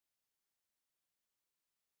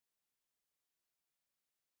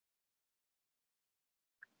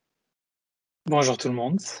Bonjour tout le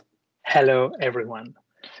monde. Hello everyone.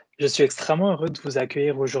 Je suis extrêmement heureux de vous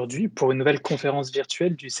accueillir aujourd'hui pour une nouvelle conférence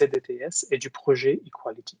virtuelle du CDTS et du projet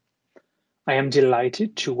Equality. I am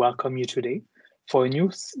delighted to welcome you today for a new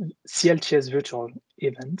CLTS virtual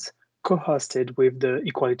event co-hosted with the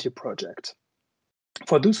Equality Project.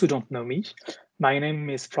 For those who don't know me, my name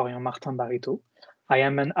is Florian Martin Barito. I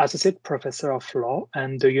am an associate professor of law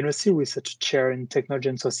and the University Research Chair in Technology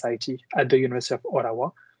and Society at the University of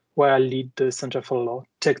Ottawa, where I lead the Center for Law,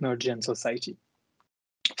 Technology and Society.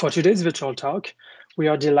 For today's virtual talk, we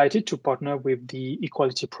are delighted to partner with the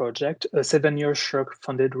Equality Project, a 7-year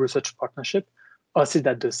SSHRC-funded research partnership hosted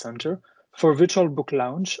at the Center for virtual book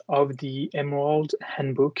launch of the Emerald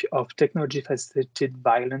Handbook of Technology-Facilitated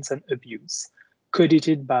Violence and Abuse,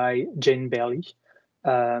 co-edited by Jane Bailey,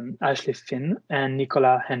 Ashley Finn, and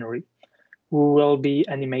Nicola Henry, who will be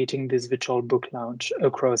animating this virtual book launch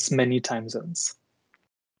across many time zones.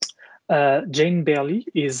 Jane Bailey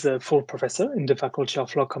is a full professor in the Faculty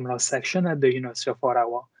of Law Common Law section at the University of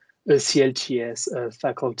Ottawa, a CLTS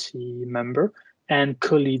faculty member, and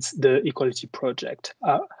co-leads the Equality Project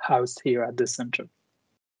housed here at the Center.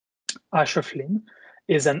 Asher Flynn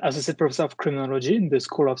is an associate professor of criminology in the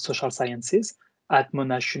School of Social Sciences at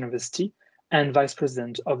Monash University and vice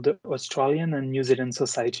president of the Australian and New Zealand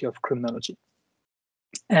Society of Criminology.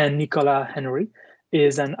 And Nicola Henry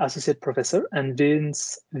is an associate professor and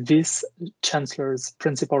vice-chancellor's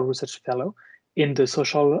principal research fellow in the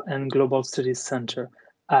Social and Global Studies Centre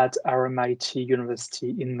at RMIT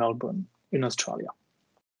University in Melbourne, in Australia.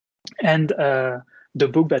 And the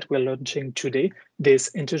book that we're launching today, this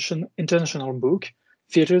international book,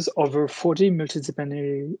 features over 40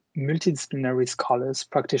 multidisciplinary scholars,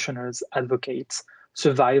 practitioners, advocates,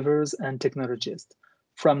 survivors, and technologists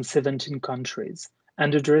from 17 countries,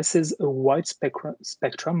 and addresses a wide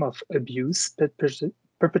spectrum of abuse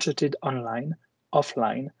perpetrated online,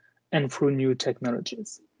 offline, and through new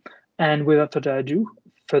technologies. And without further ado,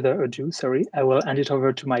 I will hand it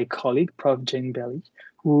over to my colleague, Prof. Jane Bailey,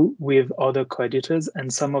 who, with other co-editors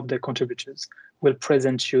and some of the contributors, will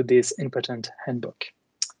present you this important handbook.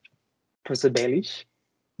 Professor Bailey,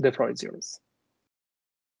 the floor is yours.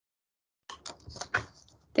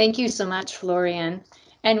 Thank you so much, Florian.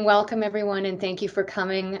 And welcome everyone, and thank you for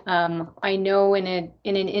coming. I know in an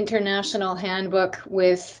international handbook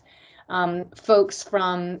with folks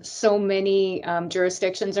from so many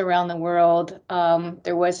jurisdictions around the world,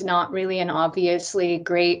 there was not really an obviously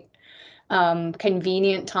great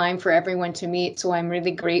convenient time for everyone to meet. So I'm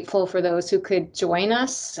really grateful for those who could join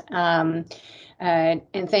us.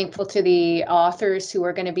 And thankful to the authors who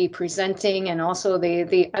are going to be presenting, and also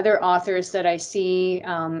the other authors that I see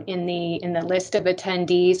in the list of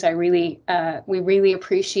attendees. We really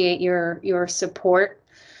appreciate your support.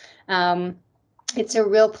 It's a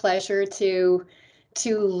real pleasure to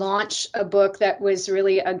launch a book that was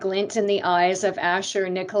really a glint in the eyes of Asher,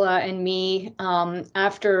 Nicola, and me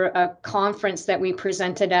after a conference that we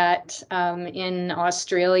presented at in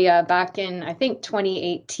Australia back in, I think,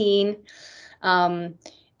 2018. And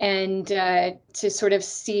to sort of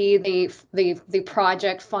see the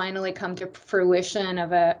project finally come to fruition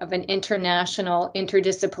of an international,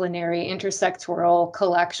 interdisciplinary, intersectoral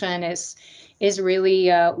collection is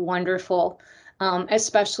really wonderful,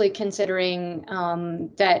 especially considering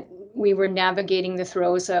that we were navigating the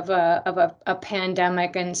throes of a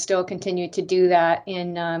pandemic and still continue to do that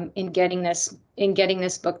in getting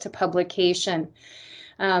this book to publication.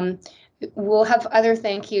 We'll have other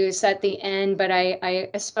thank yous at the end, but I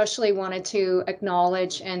especially wanted to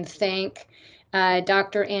acknowledge and thank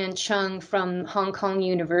Dr. Ann Chung from Hong Kong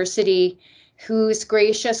University, whose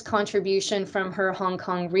gracious contribution from her Hong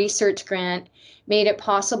Kong research grant made it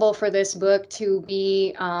possible for this book to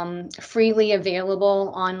be freely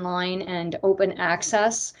available online and open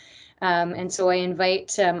access. And so I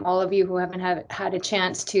invite all of you who haven't had a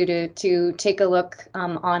chance to take a look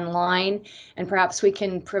online, and perhaps we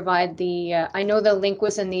can provide the, I know the link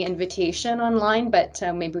was in the invitation online, but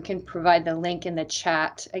maybe we can provide the link in the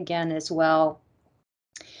chat again as well.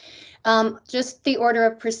 Just the order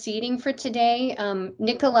of proceeding for today,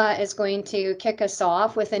 Nicola is going to kick us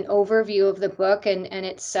off with an overview of the book and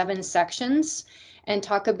its 7 sections, and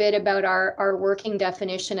talk a bit about our working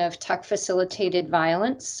definition of tech-facilitated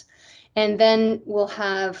violence. And then we'll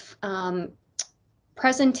have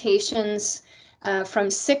presentations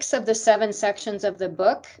from 6 of the 7 sections of the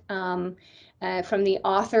book, from the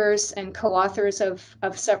authors and co-authors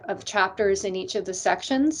of chapters in each of the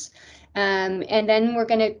sections. And then we're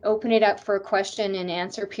going to open it up for a question and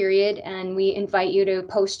answer period, and we invite you to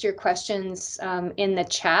post your questions in the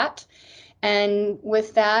chat. And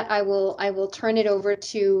with that, I will turn it over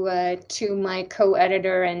to my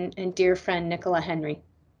co-editor and dear friend, Nicola Henry.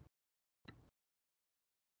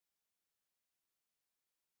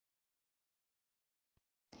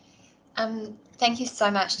 Thank you so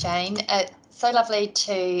much, Jane. It's so lovely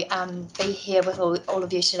to be here with all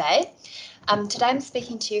of you today. Today I'm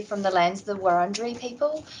speaking to you from the lands of the Wurundjeri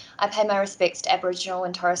people. I pay my respects to Aboriginal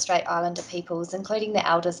and Torres Strait Islander peoples, including the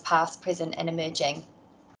elders past, present and emerging.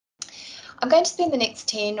 I'm going to spend the next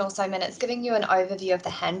 10 or so minutes giving you an overview of the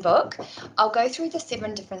handbook. I'll go through the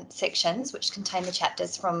 7 different sections which contain the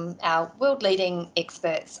chapters from our world-leading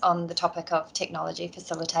experts on the topic of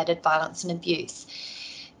technology-facilitated violence and abuse.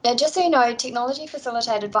 Now, just so you know,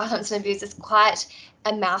 technology-facilitated violence and abuse is quite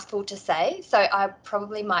a mouthful to say, so I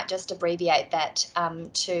probably might just abbreviate that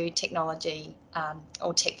to technology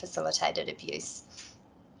or tech-facilitated abuse.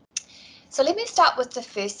 So let me start with the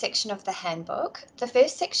first section of the handbook. The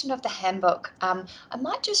first section of the handbook, I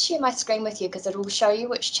might just share my screen with you because it will show you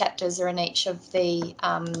which chapters are in each of the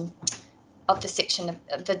section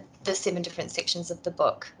of the 7 different sections of the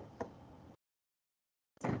book.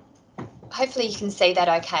 Hopefully you can see that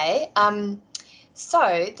okay.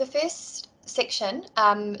 So the first section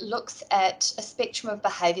looks at a spectrum of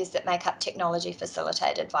behaviours that make up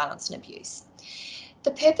technology-facilitated violence and abuse.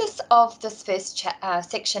 The purpose of this first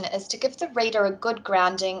section is to give the reader a good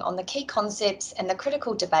grounding on the key concepts and the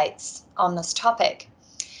critical debates on this topic.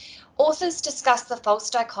 Authors discuss the false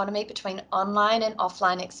dichotomy between online and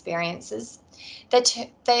offline experiences.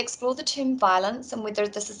 They explore the term violence and whether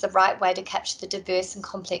this is the right way to capture the diverse and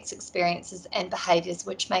complex experiences and behaviours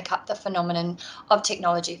which make up the phenomenon of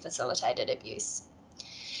technology-facilitated abuse.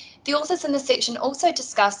 The authors in this section also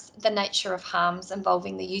discuss the nature of harms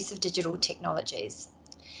involving the use of digital technologies.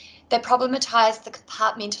 They problematise the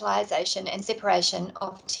compartmentalisation and separation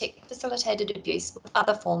of tech-facilitated abuse with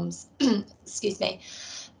other forms excuse me,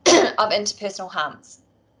 of interpersonal harms.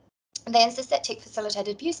 They insist that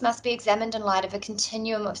tech-facilitated abuse must be examined in light of a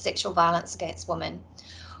continuum of sexual violence against women,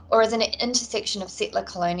 or as an intersection of settler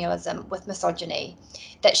colonialism with misogyny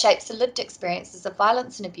that shapes the lived experiences of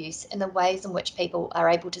violence and abuse and the ways in which people are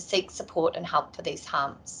able to seek support and help for these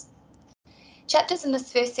harms. Chapters in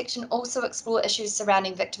this first section also explore issues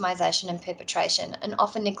surrounding victimisation and perpetration in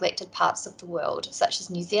often neglected parts of the world, such as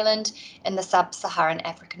New Zealand and the sub-Saharan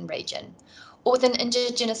African region, or within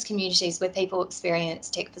Indigenous communities where people experience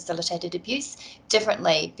tech-facilitated abuse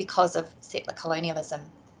differently because of settler colonialism.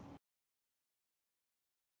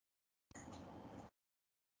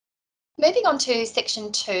 Moving on to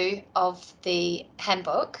section 2 of the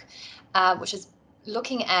handbook, which is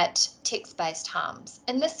looking at text-based harms.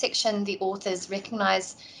 In this section, the authors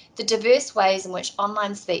recognise the diverse ways in which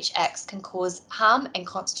online speech acts can cause harm and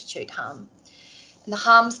constitute harm, and the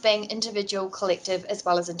harms being individual, collective, as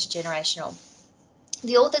well as intergenerational.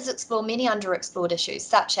 The authors explore many underexplored issues,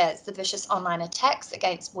 such as the vicious online attacks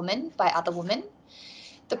against women by other women,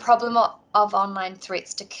 the problem of online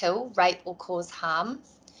threats to kill, rape, or cause harm,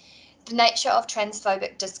 the nature of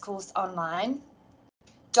transphobic discourse online,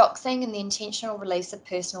 doxing and the intentional release of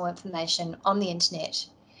personal information on the internet,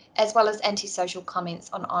 as well as antisocial comments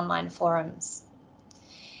on online forums.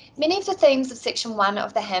 Many of the themes of section 1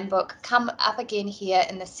 of the handbook come up again here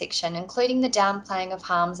in this section, including the downplaying of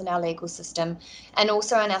harms in our legal system and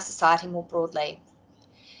also in our society more broadly.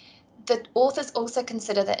 The authors also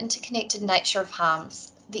consider the interconnected nature of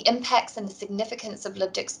harms, the impacts and the significance of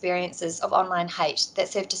lived experiences of online hate that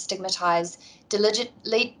serve to stigmatise,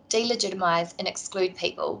 delegitimise and exclude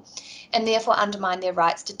people, and therefore undermine their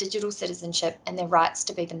rights to digital citizenship and their rights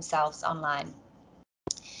to be themselves online.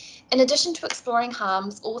 In addition to exploring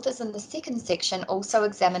harms, authors in the second section also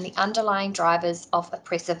examine the underlying drivers of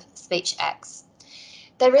oppressive speech acts.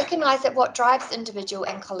 They recognise that what drives individual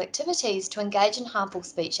and collectivities to engage in harmful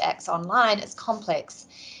speech acts online is complex.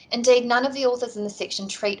 Indeed, none of the authors in this section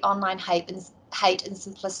treat online hate in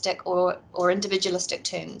simplistic or individualistic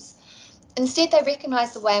terms. Instead, they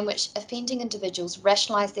recognise the way in which offending individuals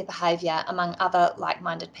rationalise their behaviour among other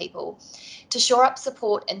like-minded people to shore up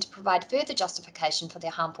support and to provide further justification for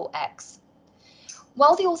their harmful acts.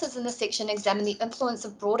 While the authors in this section examine the influence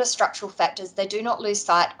of broader structural factors, they do not lose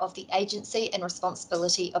sight of the agency and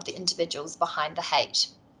responsibility of the individuals behind the hate.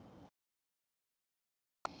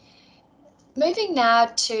 Moving now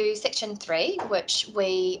to section 3, which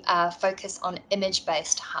we focus on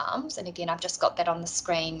image-based harms. And again, I've just got that on the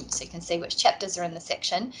screen so you can see which chapters are in the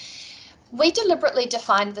section. We deliberately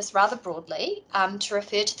defined this rather broadly to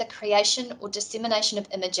refer to the creation or dissemination of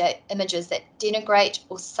images that denigrate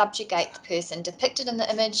or subjugate the person depicted in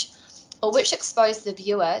the image, or which expose the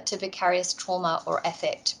viewer to vicarious trauma or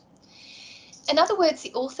affect. In other words,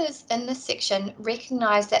 the authors in this section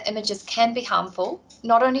recognise that images can be harmful,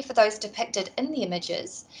 not only for those depicted in the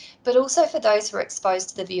images, but also for those who are exposed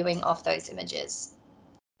to the viewing of those images.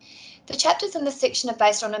 The chapters in this section are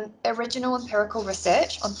based on original empirical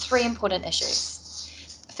research on 3 important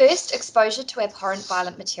issues. First, exposure to abhorrent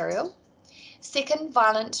violent material. Second,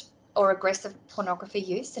 violent or aggressive pornography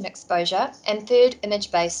use and exposure. And third,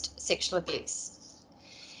 image-based sexual abuse.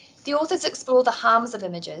 The authors explore the harms of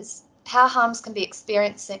images, how harms can be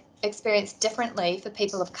experienced differently for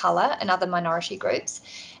people of colour and other minority groups,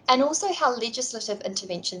 and also how legislative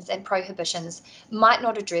interventions and prohibitions might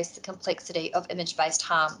not address the complexity of image-based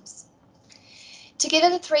harms. Together,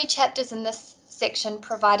 the 3 chapters in this section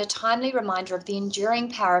provide a timely reminder of the enduring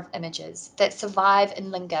power of images that survive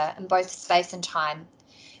and linger in both space and time,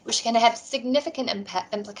 which can have significant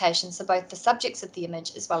implications for both the subjects of the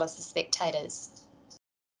image as well as the spectators.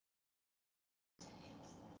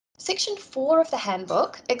 Section 4 of the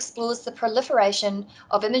handbook explores the proliferation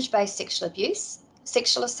of image-based sexual abuse,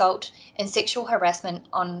 sexual assault, and sexual harassment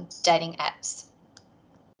on dating apps.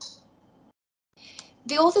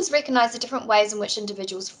 The authors recognise the different ways in which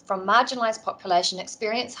individuals from marginalised population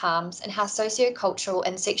experience harms and how socio-cultural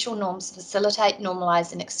and sexual norms facilitate,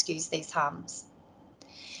 normalise and excuse these harms.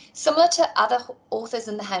 Similar to other authors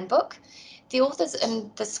in the handbook, the authors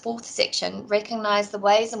in this 4th section recognise the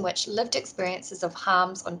ways in which lived experiences of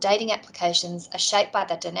harms on dating applications are shaped by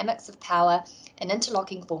the dynamics of power and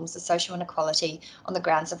interlocking forms of social inequality on the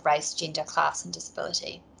grounds of race, gender, class and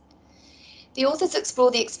disability. The authors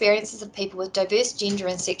explore the experiences of people with diverse gender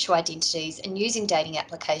and sexual identities in using dating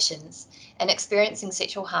applications and experiencing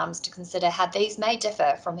sexual harms to consider how these may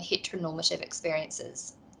differ from heteronormative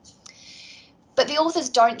experiences. But the authors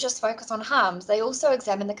don't just focus on harms, they also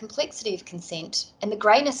examine the complexity of consent and the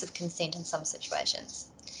greyness of consent in some situations.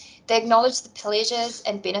 They acknowledge the pleasures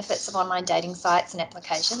and benefits of online dating sites and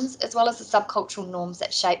applications, as well as the subcultural norms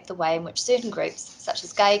that shape the way in which certain groups, such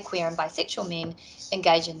as gay, queer and bisexual men,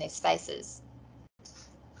 engage in their spaces.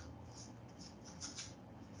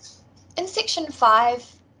 In section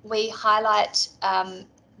 5, we highlight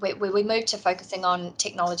we move to focusing on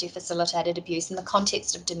technology-facilitated abuse in the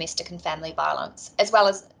context of domestic and family violence, as well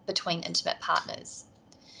as between intimate partners.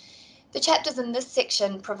 The chapters in this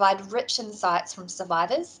section provide rich insights from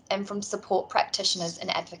survivors and from support practitioners and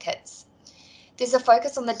advocates. There's a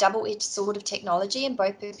focus on the double-edged sword of technology in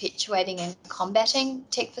both perpetuating and combating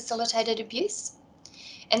tech-facilitated abuse.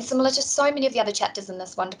 And similar to so many of the other chapters in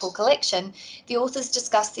this wonderful collection, the authors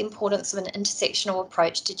discuss the importance of an intersectional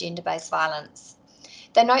approach to gender-based violence.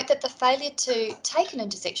 They note that the failure to take an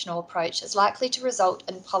intersectional approach is likely to result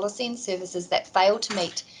in policy and services that fail to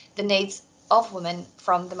meet the needs of women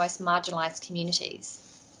from the most marginalised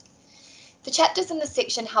communities. The chapters in this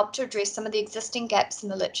section help to address some of the existing gaps in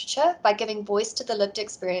the literature by giving voice to the lived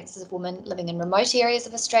experiences of women living in remote areas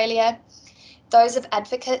of Australia, those of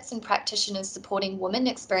advocates and practitioners supporting women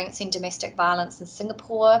experiencing domestic violence in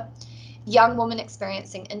Singapore, young women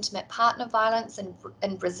experiencing intimate partner violence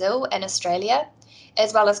in Brazil and Australia,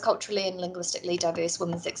 as well as culturally and linguistically diverse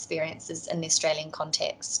women's experiences in the Australian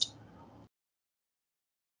context.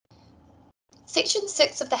 Section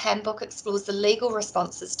 6 of the handbook explores the legal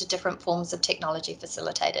responses to different forms of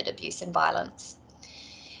technology-facilitated abuse and violence.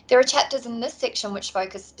 There are chapters in this section which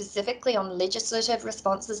focus specifically on legislative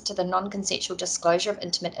responses to the non-consensual disclosure of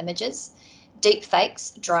intimate images,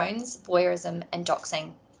 deepfakes, drones, voyeurism, and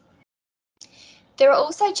doxing. There are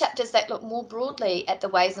also chapters that look more broadly at the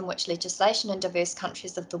ways in which legislation in diverse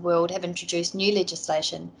countries of the world have introduced new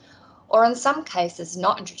legislation, or in some cases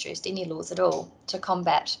not introduced any laws at all, to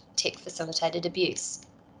combat tech-facilitated abuse.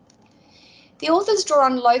 The authors draw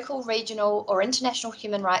on local, regional or international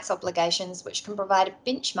human rights obligations which can provide a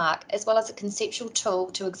benchmark as well as a conceptual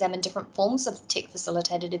tool to examine different forms of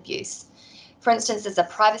tech-facilitated abuse. For instance, as a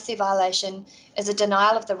privacy violation, as a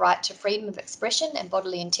denial of the right to freedom of expression and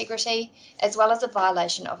bodily integrity, as well as a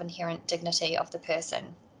violation of inherent dignity of the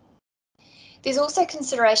person. There's also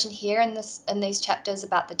consideration here in these chapters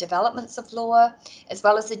about the developments of law, as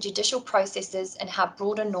well as the judicial processes and how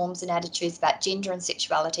broader norms and attitudes about gender and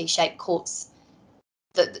sexuality shape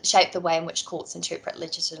the way in which courts interpret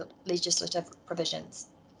legislative provisions.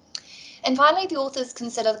 And finally, the authors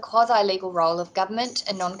consider the quasi-legal role of government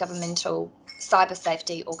and non-governmental cyber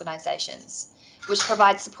safety organisations, which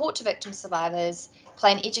provide support to victim survivors,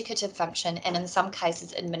 play an educative function, and in some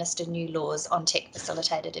cases administer new laws on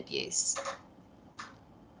tech-facilitated abuse.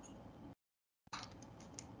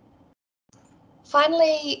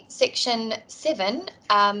 Finally, section 7,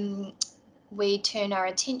 we turn our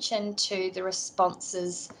attention to the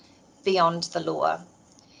responses beyond the law.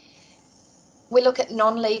 We look at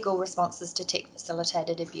non-legal responses to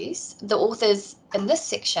tech-facilitated abuse. The authors in this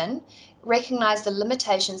section recognise the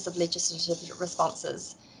limitations of legislative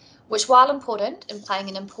responses, which, while important in playing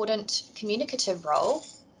an important communicative role,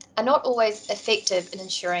 are not always effective in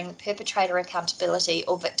ensuring perpetrator accountability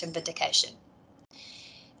or victim vindication.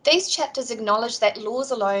 These chapters acknowledge that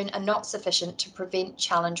laws alone are not sufficient to prevent,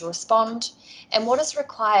 challenge or respond, and what is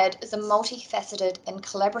required is a multifaceted and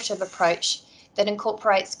collaborative approach that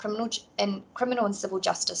incorporates criminal and civil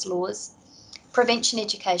justice laws, prevention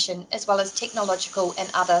education, as well as technological and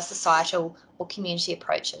other societal or community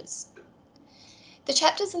approaches. The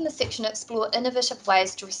chapters in this section explore innovative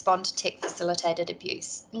ways to respond to tech-facilitated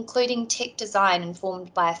abuse, including tech design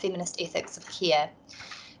informed by a feminist ethics of care,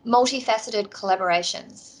 multifaceted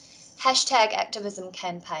collaborations, hashtag activism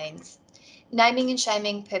campaigns, naming and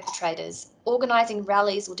shaming perpetrators, organising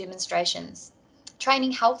rallies or demonstrations,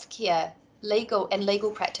 training healthcare,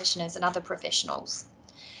 legal practitioners and other professionals,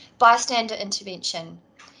 bystander intervention,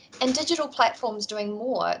 and digital platforms doing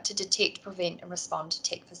more to detect, prevent and respond to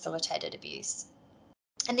tech-facilitated abuse.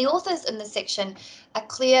 And the authors in this section are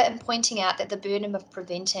clear in pointing out that the burden of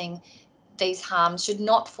preventing these harms should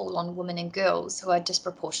not fall on women and girls who are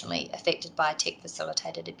disproportionately affected by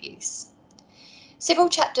tech-facilitated abuse. Several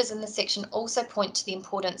chapters in this section also point to the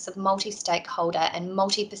importance of multi-stakeholder and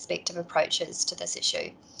multi-perspective approaches to this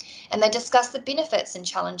issue, and they discuss the benefits and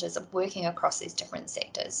challenges of working across these different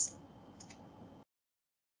sectors.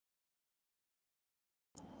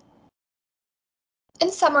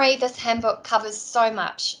 In summary, this handbook covers so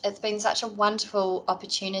much. It's been such a wonderful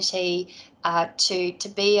opportunity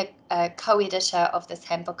to be a co-editor of this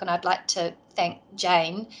handbook, and I'd like to thank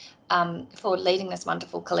Jane for leading this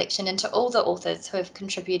wonderful collection, and to all the authors who have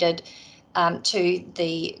contributed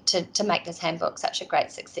to make this handbook such a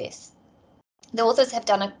great success. The authors have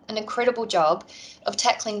done an incredible job of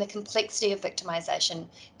tackling the complexity of victimisation,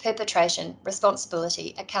 perpetration,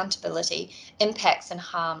 responsibility, accountability, impacts and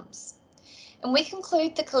harms. And we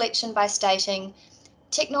conclude the collection by stating,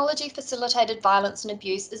 technology-facilitated violence and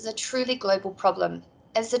abuse is a truly global problem.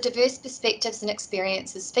 As the diverse perspectives and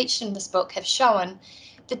experiences featured in this book have shown,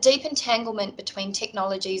 the deep entanglement between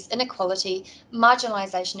technologies, inequality,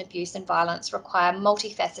 marginalisation, abuse and violence require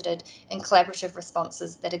multifaceted and collaborative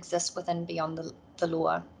responses that exist within and beyond the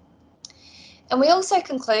law. And we also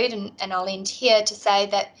conclude, and I'll end here, to say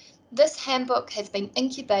that this handbook has been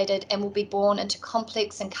incubated and will be born into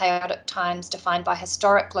complex and chaotic times defined by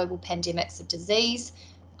historic global pandemics of disease,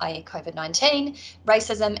 i.e. COVID-19,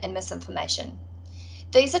 racism and misinformation.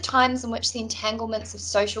 These are times in which the entanglements of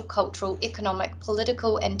social, cultural, economic,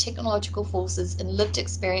 political and technological forces and lived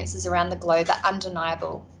experiences around the globe are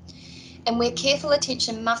undeniable, and where careful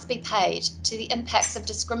attention must be paid to the impacts of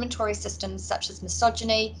discriminatory systems such as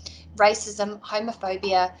misogyny, racism,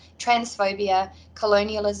 homophobia, transphobia,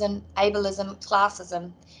 colonialism, ableism,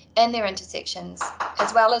 classism, and their intersections,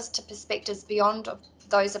 as well as to perspectives beyond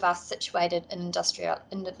those of us situated in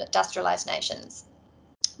industrialized nations.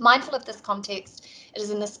 Mindful of this context, it is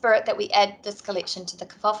in the spirit that we add this collection to the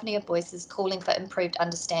cacophony of voices calling for improved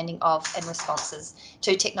understanding of and responses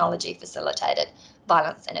to technology-facilitated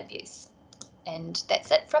violence and abuse. And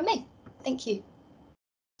that's it from me. Thank you.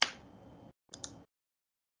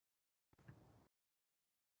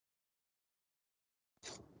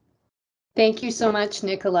 Thank you so much,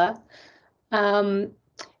 Nicola.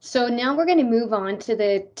 So now we're going to move on to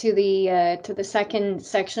the second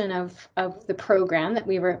section of the program that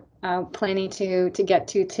we were planning to get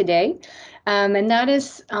to today, and that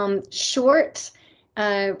is short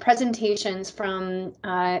presentations from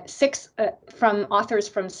authors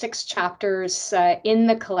from 6 chapters in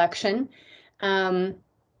the collection, and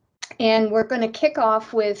we're going to kick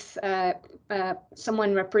off with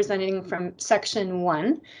someone representing from section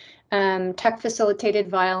 1. Tech-facilitated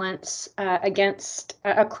violence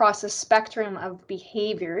across a spectrum of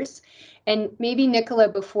behaviors. And maybe Nicola,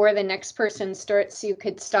 before the next person starts, you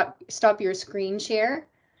could stop your screen share.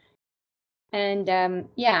 And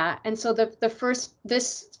yeah, and so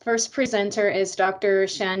this first presenter is Dr.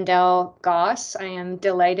 Chandel Goss. I am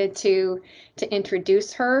delighted to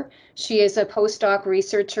introduce her. She is a postdoc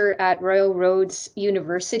researcher at Royal Roads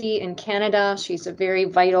University in Canada. She's a very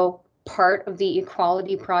vital part of the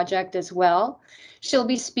Equality Project as well. She'll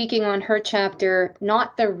be speaking on her chapter,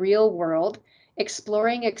 Not the Real World,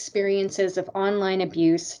 Exploring Experiences of Online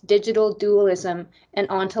Abuse, Digital Dualism, and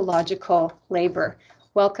Ontological Labor.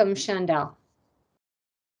 Welcome, Chandel.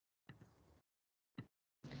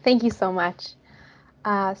 Thank you so much.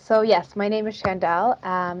 So yes, my name is Chandel,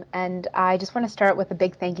 and I just want to start with a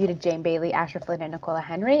big thank you to Jane Bailey, Asher Flynn, and Nicola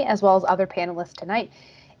Henry, as well as other panelists tonight.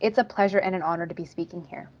 It's a pleasure and an honor to be speaking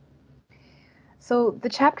here. So the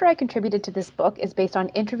chapter I contributed to this book is based on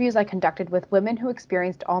interviews I conducted with women who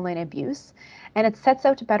experienced online abuse, and it sets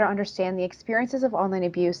out to better understand the experiences of online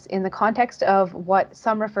abuse in the context of what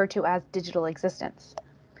some refer to as digital existence.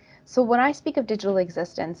 So when I speak of digital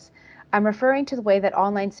existence, I'm referring to the way that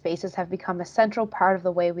online spaces have become a central part of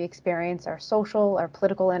the way we experience our social, our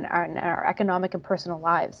political, and our economic and personal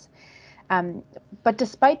lives. But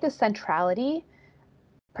despite this centrality,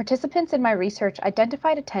 participants in my research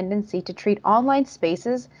identified a tendency to treat online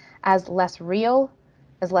spaces as less real,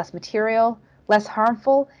 as less material, less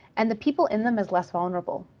harmful, and the people in them as less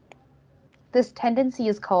vulnerable. This tendency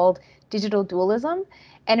is called digital dualism,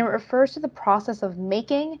 and it refers to the process of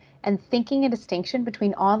making and thinking a distinction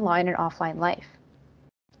between online and offline life.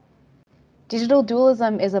 Digital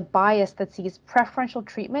dualism is a bias that sees preferential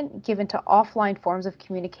treatment given to offline forms of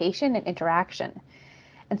communication and interaction.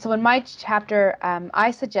 And so in my chapter,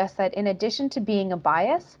 I suggest that in addition to being a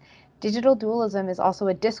bias, digital dualism is also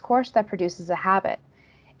a discourse that produces a habit.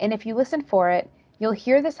 And if you listen for it, you'll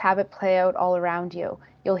hear this habit play out all around you.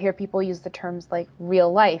 You'll hear people use the terms like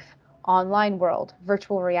real life, online world,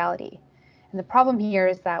 virtual reality. And the problem here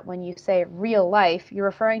is that when you say real life, you're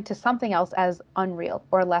referring to something else as unreal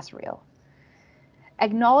or less real.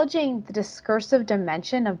 Acknowledging the discursive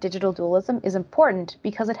dimension of digital dualism is important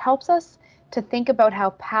because it helps us to think about how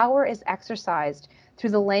power is exercised through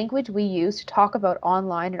the language we use to talk about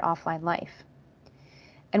online and offline life.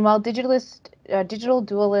 And while digital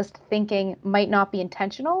dualist thinking might not be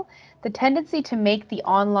intentional, the tendency to make the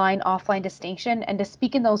online-offline distinction and to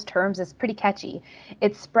speak in those terms is pretty catchy.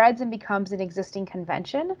 It spreads and becomes an existing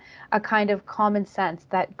convention, a kind of common sense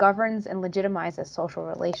that governs and legitimizes social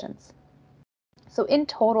relations. So in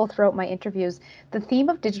total, throughout my interviews, the theme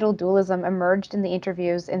of digital dualism emerged in the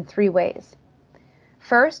interviews in 3 ways.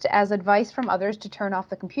 First, as advice from others to turn off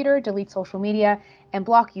the computer, delete social media, and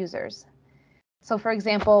block users. So for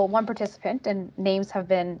example, one participant, and names have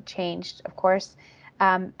been changed, of course,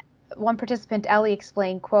 one participant, Ellie,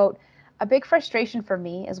 explained, quote, "A big frustration for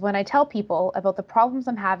me is when I tell people about the problems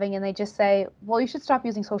I'm having and they just say, well, you should stop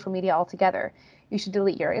using social media altogether. You should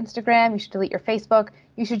delete your Instagram, you should delete your Facebook,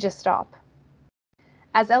 you should just stop."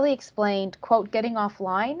 As Ellie explained, quote, "Getting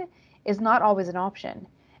offline is not always an option.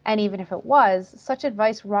 And even if it was, such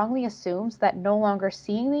advice wrongly assumes that no longer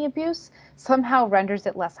seeing the abuse somehow renders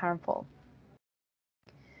it less harmful."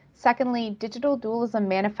 Secondly, digital dualism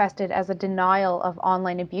manifested as a denial of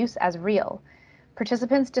online abuse as real.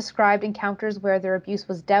 Participants described encounters where their abuse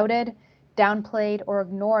was doubted, downplayed, or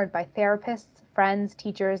ignored by therapists, friends,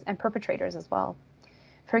 teachers, and perpetrators as well.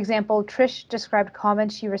 For example, Trish described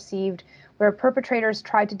comments she received where perpetrators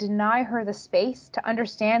tried to deny her the space to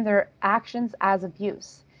understand their actions as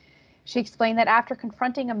abuse. She explained that after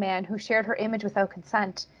confronting a man who shared her image without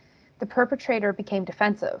consent, the perpetrator became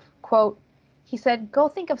defensive. Quote, "He said, go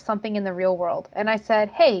think of something in the real world." And I said,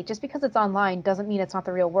 "Hey, just because it's online doesn't mean it's not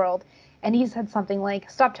the real world." And he said something like,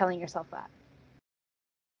 "Stop telling yourself that."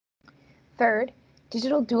 Third,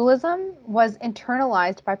 digital dualism was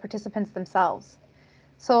internalized by participants themselves.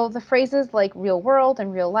 So the phrases like real world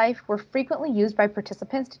and real life were frequently used by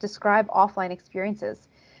participants to describe offline experiences.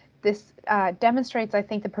 This demonstrates, I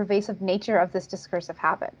think, the pervasive nature of this discursive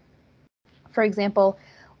habit. For example,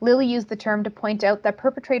 Lily used the term to point out that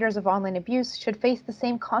perpetrators of online abuse should face the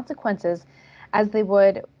same consequences as they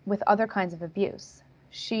would with other kinds of abuse.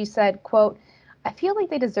 She said, quote, "I feel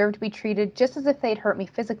like they deserve to be treated just as if they'd hurt me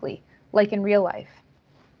physically, like in real life."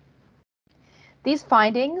 These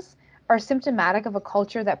findings are symptomatic of a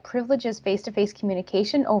culture that privileges face-to-face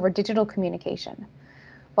communication over digital communication.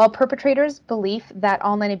 While perpetrators' belief that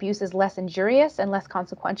online abuse is less injurious and less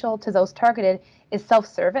consequential to those targeted is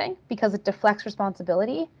self-serving because it deflects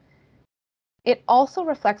responsibility, it also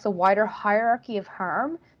reflects a wider hierarchy of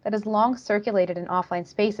harm that has long circulated in offline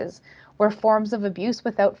spaces, where forms of abuse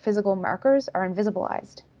without physical markers are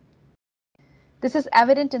invisibilized. This is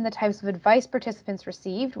evident in the types of advice participants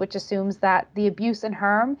received, which assumes that the abuse and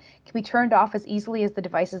harm can be turned off as easily as the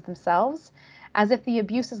devices themselves, as if the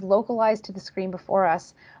abuse is localized to the screen before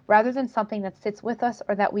us, rather than something that sits with us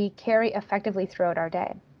or that we carry effectively throughout our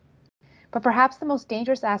day. But perhaps the most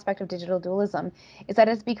dangerous aspect of digital dualism is that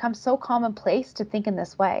it has become so commonplace to think in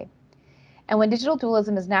this way. And when digital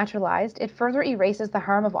dualism is naturalized, it further erases the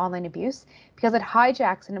harm of online abuse because it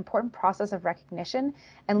hijacks an important process of recognition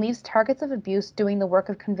and leaves targets of abuse doing the work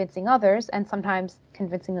of convincing others, and sometimes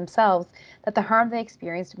convincing themselves, that the harm they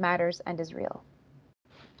experienced matters and is real.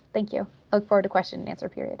 Thank you. I look forward to question and answer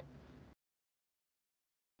period.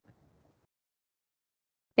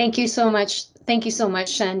 Thank you so much. Thank you so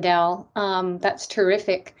much, Shandell. That's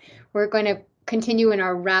terrific. We're going to continue in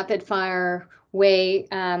our rapid fire way.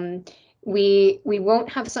 We won't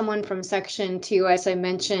have someone from section 2, as I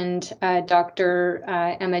mentioned. Dr.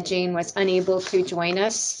 Emma Jane was unable to join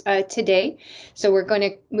us today. So we're going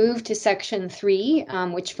to move to section 3,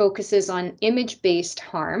 which focuses on image-based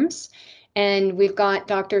harms. And we've got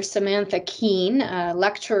Dr. Samantha Keane, a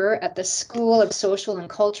lecturer at the School of Social and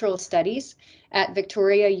Cultural Studies at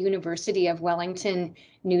Victoria University of Wellington,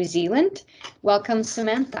 New Zealand. Welcome,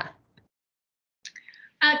 Samantha.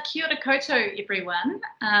 Kia ora koutou, everyone.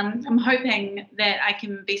 I'm hoping that I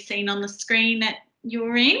can be seen on the screen at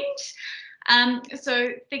your end.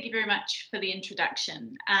 So thank you very much for the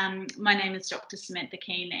introduction. My name is Dr. Samantha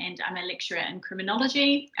Keane, and I'm a lecturer in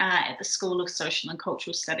criminology at the School of Social and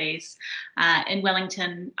Cultural Studies in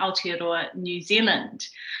Wellington, Aotearoa, New Zealand.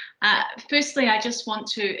 Firstly, I just want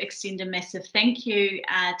to extend a massive thank you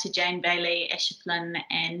to Jane Bailey, Asher Flynn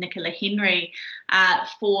and Nicola Henry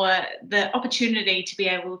for the opportunity to be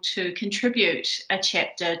able to contribute a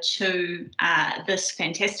chapter to this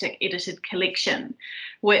fantastic edited collection,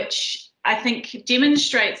 which I think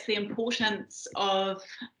demonstrates the importance of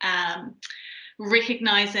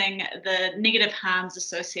recognising the negative harms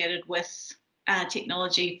associated with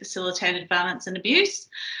technology facilitated violence and abuse,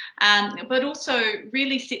 but also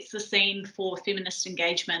really sets the scene for feminist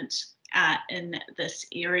engagement in this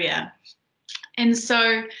area. And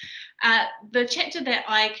so the chapter that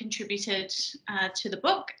I contributed to the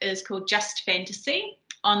book is called Just Fantasy: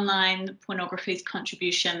 Online Pornography's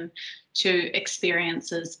Contribution to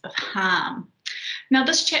Experiences of Harm. Now,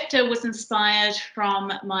 this chapter was inspired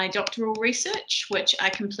from my doctoral research, which I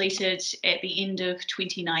completed at the end of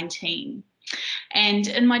 2019. And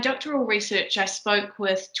in my doctoral research, I spoke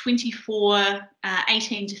with 24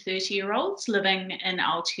 18 to 30-year-olds living in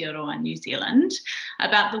Aotearoa, New Zealand,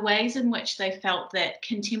 about the ways in which they felt that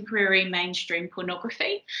contemporary mainstream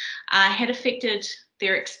pornography had affected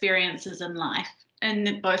their experiences in life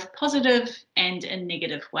in both positive and in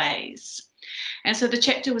negative ways. And so the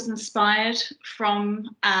chapter was inspired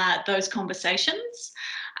from those conversations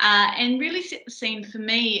and really set the scene for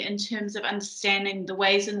me in terms of understanding the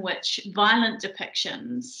ways in which violent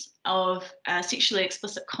depictions of sexually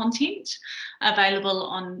explicit content available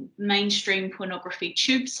on mainstream pornography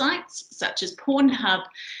tube sites such as Pornhub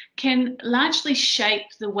can largely shape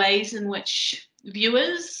the ways in which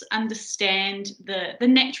viewers understand the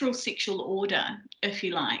natural sexual order, if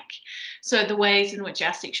you like. So the ways in which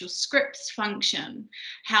our sexual scripts function,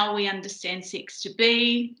 how we understand sex to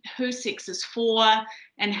be, who sex is for,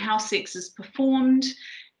 and how sex is performed,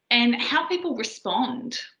 and how people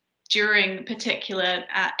respond during particular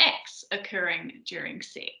acts occurring during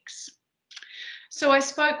sex. So I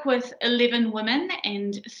spoke with 11 women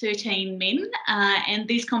and 13 men, and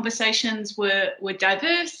these conversations were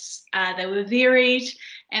diverse, they were varied,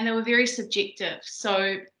 and they were very subjective.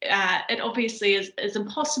 So it obviously is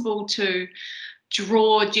impossible to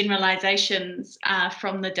draw generalizations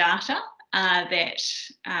from the data that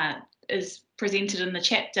is presented in the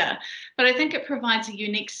chapter, but I think it provides a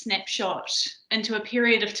unique snapshot into a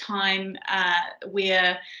period of time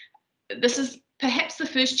where this is perhaps the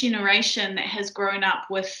first generation that has grown up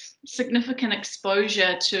with significant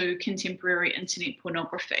exposure to contemporary internet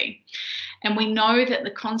pornography. And we know that the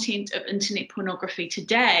content of internet pornography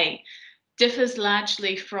today differs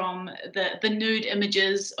largely from the nude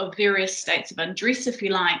images of various states of undress, if you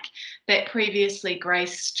like, that previously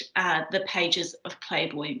graced the pages of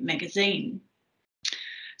Playboy magazine.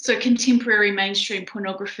 So contemporary mainstream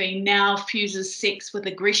pornography now fuses sex with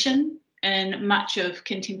aggression in much of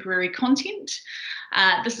contemporary content.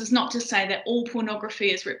 This is not to say that all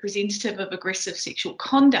pornography is representative of aggressive sexual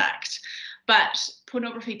conduct, but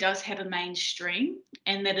pornography does have a mainstream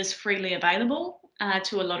and that is freely available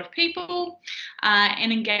to a lot of people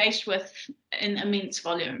and engaged with in immense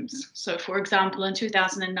volumes. So for example, in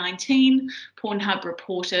 2019, Pornhub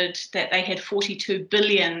reported that they had 42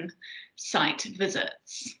 billion site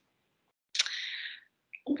visits.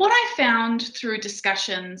 What I found through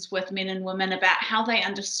discussions with men and women about how they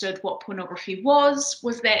understood what pornography was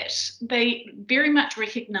that they very much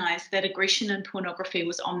recognised that aggression in pornography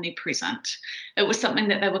was omnipresent. It was something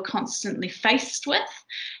that they were constantly faced with.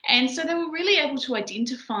 And so they were really able to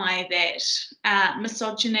identify that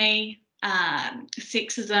misogyny,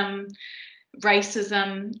 sexism,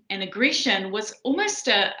 racism and aggression was almost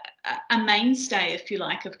a mainstay, if you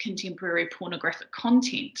like, of contemporary pornographic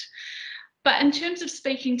content. But in terms of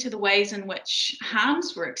speaking to the ways in which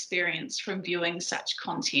harms were experienced from viewing such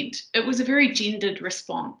content, it was a very gendered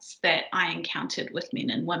response that I encountered with men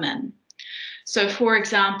and women. So, for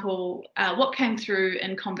example, what came through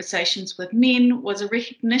in conversations with men was a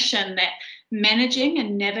recognition that managing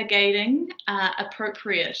and navigating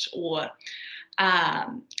appropriate or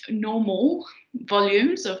normal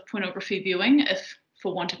volumes of pornography viewing, if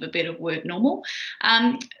for want of a better word, normal,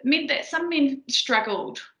 meant that some men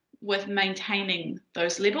struggled with maintaining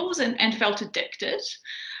those levels and felt addicted.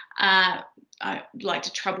 I like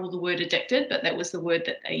to trouble the word addicted, but that was the word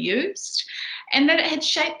that they used, and that it had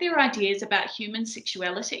shaped their ideas about human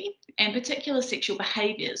sexuality and particular sexual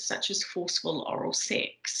behaviours such as forceful oral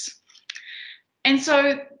sex. And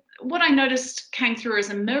so what I noticed came through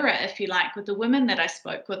as a mirror, if you like, with the women that I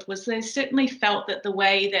spoke with, was they certainly felt that the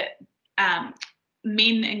way that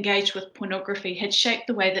men engaged with pornography had shaped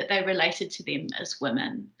the way that they related to them as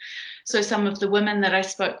women. So some of the women that I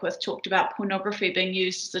spoke with talked about pornography being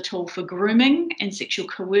used as a tool for grooming and sexual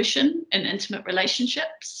coercion in intimate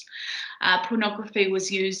relationships. Pornography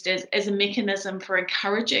was used as a mechanism for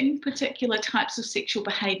encouraging particular types of sexual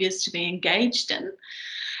behaviours to be engaged in.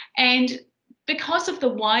 And because of the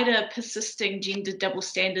wider persisting gender double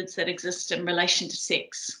standards that exist in relation to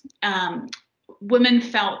sex, women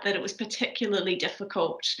felt that it was particularly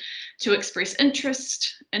difficult to express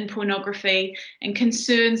interest in pornography and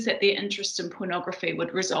concerns that their interest in pornography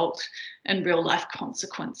would result in real life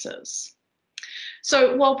consequences.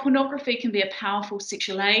 So while pornography can be a powerful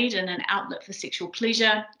sexual aid and an outlet for sexual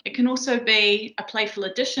pleasure, it can also be a playful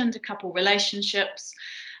addition to couple relationships.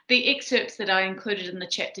 The excerpts that I included in the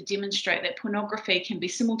chapter demonstrate that pornography can be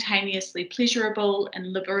simultaneously pleasurable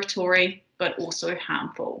and liberatory, but also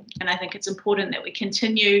harmful. And I think it's important that we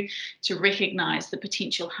continue to recognise the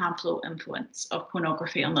potential harmful influence of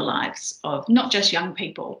pornography on the lives of not just young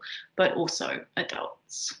people, but also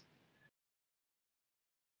adults.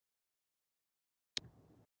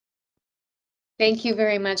 Thank you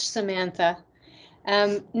very much, Samantha.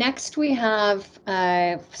 Next, we have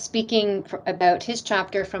speaking about his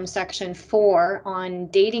chapter from section 4 on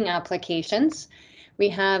dating applications. We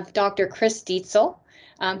have Dr. Chris Dietzel,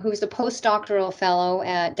 who's a postdoctoral fellow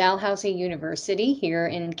at Dalhousie University here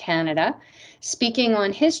in Canada, speaking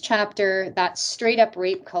on his chapter, That's Straight Up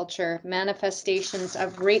Rape Culture, Manifestations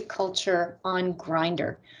of Rape Culture on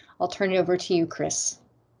Grindr. I'll turn it over to you, Chris.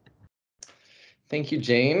 Thank you,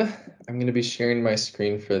 Jane. I'm going to be sharing my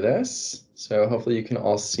screen for this, so hopefully you can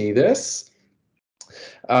all see this.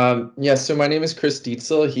 Yes, so my name is Chris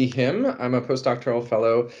Dietzel, he, him. I'm a postdoctoral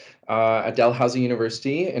fellow at Dalhousie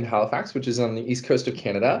University in Halifax, which is on the east coast of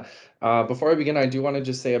Canada. Before I begin, I do want to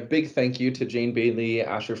just say a big thank you to Jane Bailey,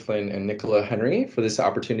 Asher Flynn, and Nicola Henry for this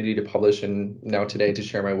opportunity to publish and now today to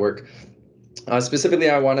share my work. Specifically,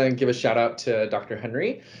 I want to give a shout out to Dr.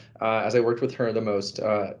 Henry, as I worked with her the most.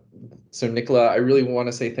 So Nicola, I really want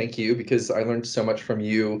to say thank you because I learned so much from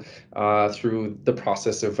you through the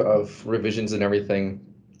process of revisions and everything.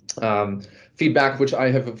 Feedback which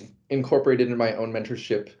I have incorporated in my own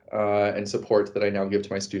mentorship and support that I now give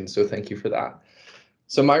to my students. So thank you for that.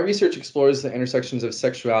 So my research explores the intersections of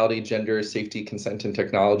sexuality, gender, safety, consent, and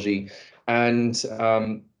technology. And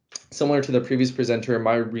similar to the previous presenter,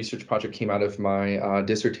 my research project came out of my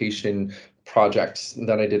dissertation project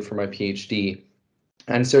that I did for my PhD.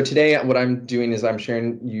 And so today what I'm doing is I'm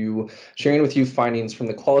sharing with you findings from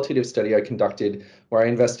the qualitative study I conducted where I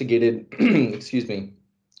investigated, excuse me,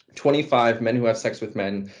 25 men who have sex with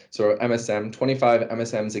men, so MSM, 25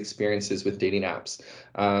 MSM's experiences with dating apps.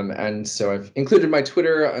 And so I've included my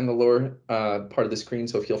Twitter on the lower part of the screen,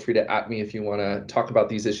 so feel free to @ me if you want to talk about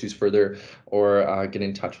these issues further or get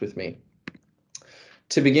in touch with me.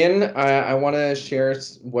 To begin, I want to share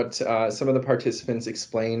what some of the participants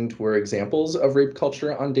explained were examples of rape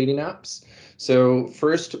culture on dating apps. So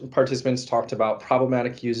first, participants talked about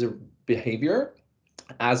problematic user behavior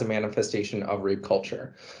as a manifestation of rape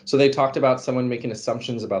culture. So they talked about someone making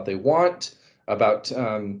assumptions about they want, about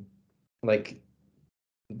like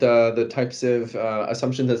the types of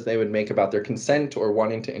assumptions that they would make about their consent or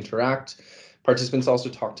wanting to interact. Participants also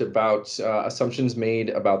talked about assumptions made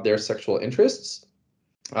about their sexual interests,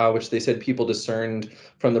 which they said people discerned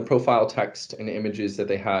from the profile text and images that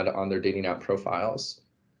they had on their dating app profiles.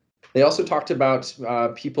 They also talked about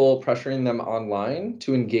people pressuring them online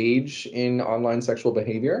to engage in online sexual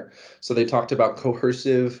behavior. So they talked about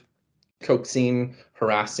coercive, coaxing,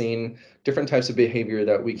 harassing, different types of behavior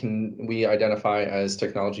that we identify as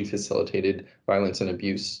technology facilitated violence and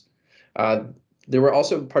abuse. There were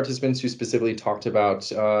also participants who specifically talked about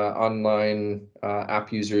online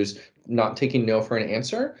app users not taking no for an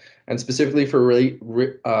answer, and specifically for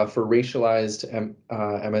racialized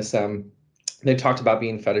MSM, they talked about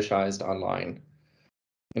being fetishized online.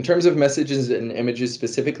 In terms of messages and images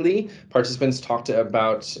specifically, participants talked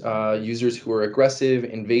about users who were aggressive,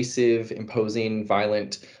 invasive, imposing,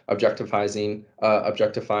 violent, objectifying.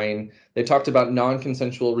 They talked about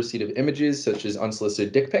non-consensual receipt of images, such as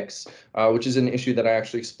unsolicited dick pics, which is an issue that I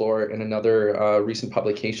actually explore in another recent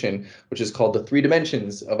publication, which is called The 3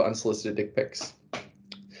 Dimensions of Unsolicited Dick Pics.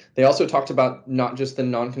 They also talked about not just the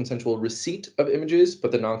non-consensual receipt of images,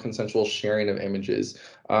 but the non-consensual sharing of images,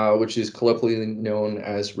 which is colloquially known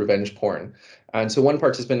as revenge porn. And so one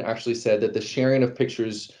participant actually said that the sharing of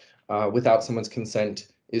pictures without someone's consent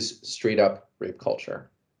is straight up rape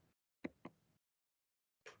culture.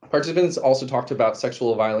 Participants also talked about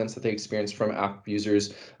sexual violence that they experienced from app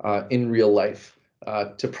users in real life.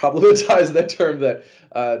 To problematize that term that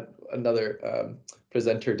another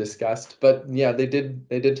presenter discussed, but yeah, they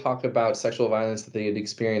did talk about sexual violence that they had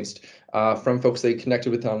experienced from folks they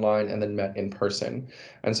connected with online and then met in person.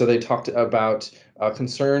 And so they talked about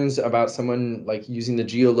concerns about someone like using the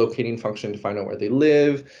geolocating function to find out where they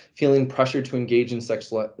live, feeling pressure to engage in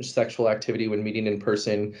sexual activity when meeting in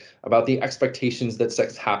person, about the expectations that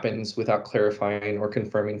sex happens without clarifying or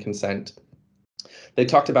confirming consent. They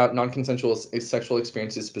talked about non-consensual sexual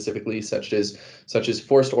experiences specifically, such as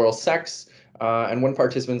forced oral sex, and one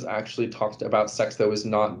participant actually talked about sex that was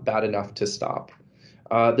not bad enough to stop.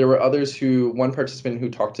 There were one participant who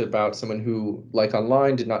talked about someone who, like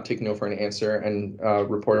online, did not take no for an answer and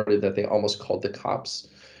reported that they almost called the cops.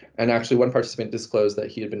 And actually one participant disclosed that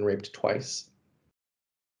he had been raped twice.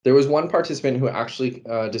 There was one participant who actually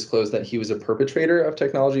disclosed that he was a perpetrator of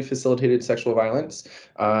technology-facilitated sexual violence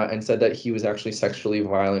and said that he was actually sexually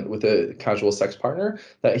violent with a casual sex partner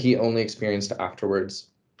that he only experienced afterwards.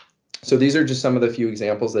 So these are just some of the few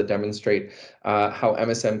examples that demonstrate how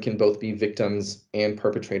MSM can both be victims and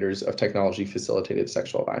perpetrators of technology-facilitated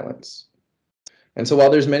sexual violence. And so while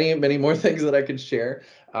there's many, many more things that I could share,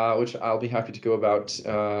 which I'll be happy to go about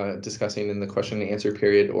discussing in the question and answer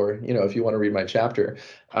period, or if you want to read my chapter,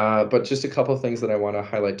 but just a couple of things that I want to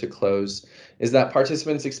highlight to close is that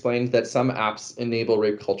participants explained that some apps enable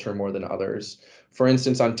rape culture more than others. For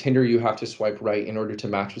instance, on Tinder, you have to swipe right in order to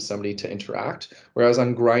match with somebody to interact, whereas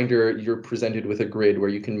on Grindr, you're presented with a grid where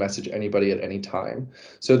you can message anybody at any time.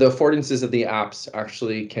 So the affordances of the apps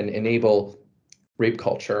actually can enable rape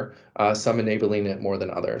culture, some enabling it more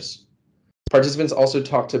than others. Participants also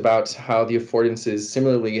talked about how the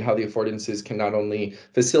affordances can not only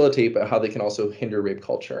facilitate, but how they can also hinder rape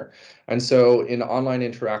culture. And so in online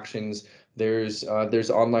interactions, there's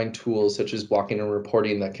online tools such as blocking and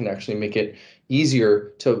reporting that can actually make it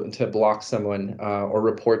easier to block someone or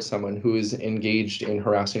report someone who is engaged in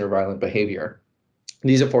harassing or violent behavior.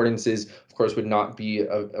 These affordances, of course, would not be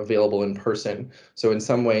available in person. So in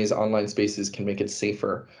some ways, online spaces can make it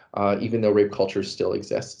safer, even though rape culture still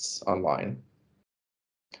exists online.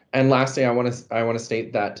 And lastly, I want to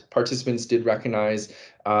state that participants did recognize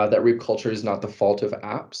that rape culture is not the fault of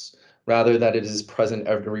apps, rather that it is present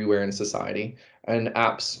everywhere in society. And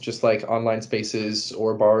apps, just like online spaces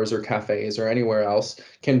or bars or cafes or anywhere else,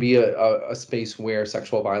 can be a space where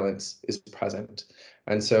sexual violence is present.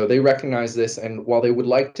 And so they recognize this, and while they would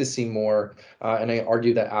like to see more, and I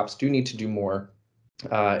argue that apps do need to do more,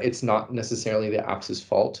 it's not necessarily the apps'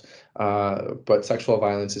 fault, but sexual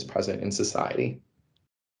violence is present in society.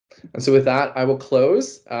 And so with that, I will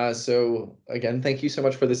close. So again, thank you so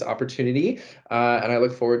much for this opportunity, and I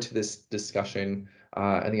look forward to this discussion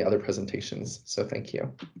and the other presentations. So thank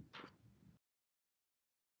you.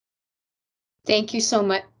 Thank you so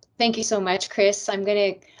much. Thank you so much, Chris. I'm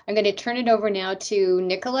gonna turn it over now to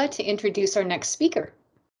Nicola to introduce our next speaker.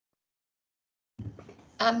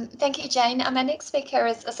 Thank you, Jane. Our next speaker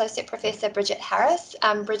is Associate Professor Bridget Harris.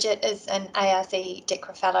 Bridget is an ARC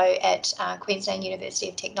DECRA Fellow at Queensland University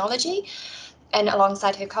of Technology, and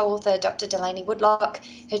alongside her co-author, Dr. Delaney Woodlock,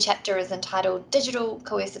 her chapter is entitled Digital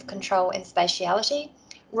Coercive Control and Spatiality,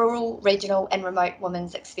 Rural, Regional and Remote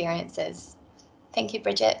Women's Experiences. Thank you,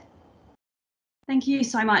 Bridget. Thank you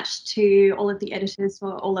so much to all of the editors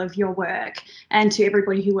for all of your work and to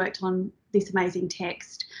everybody who worked on this amazing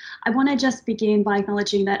text. I want to just begin by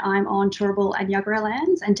acknowledging that I'm on Turrbal and Yagara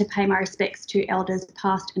lands and to pay my respects to elders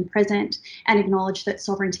past and present and acknowledge that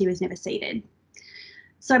sovereignty was never ceded.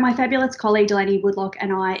 So my fabulous colleague Delaney Woodlock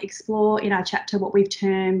and I explore in our chapter what we've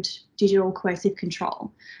termed digital coercive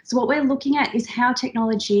control. So what we're looking at is how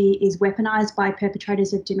technology is weaponized by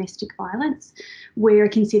perpetrators of domestic violence. We're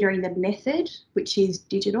considering the method, which is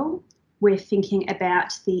digital. We're thinking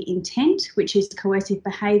about the intent, which is coercive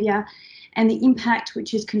behavior, and the impact,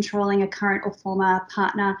 which is controlling a current or former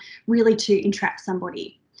partner really to entrap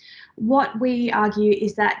somebody. What we argue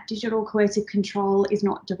is that digital coercive control is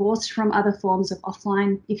not divorced from other forms of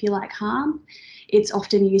offline, if you like, harm. It's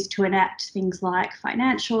often used to enact things like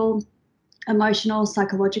financial, emotional,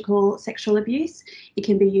 psychological, sexual abuse. It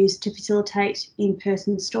can be used to facilitate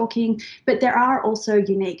in-person stalking, but there are also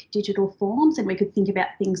unique digital forms, and we could think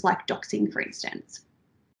about things like doxing, for instance.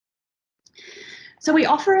 So we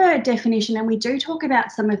offer a definition, and we do talk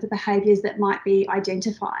about some of the behaviours that might be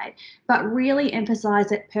identified, but really emphasise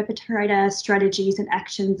that perpetrator strategies and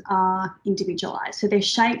actions are individualised. So they're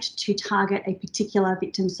shaped to target a particular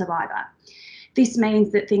victim survivor. This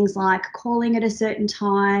means that things like calling at a certain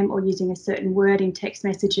time or using a certain word in text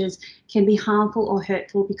messages can be harmful or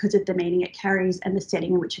hurtful because of the meaning it carries and the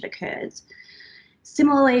setting in which it occurs.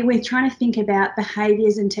 Similarly, we're trying to think about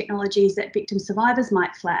behaviours and technologies that victim survivors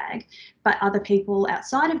might flag, but other people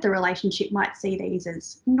outside of the relationship might see these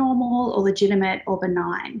as normal or legitimate or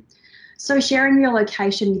benign. So sharing your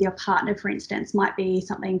location with your partner, for instance, might be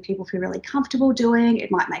something people feel really comfortable doing.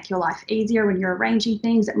 It might make your life easier when you're arranging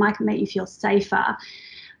things. It might make you feel safer.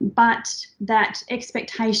 But that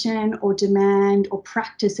expectation or demand or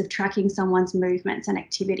practice of tracking someone's movements and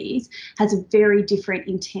activities has a very different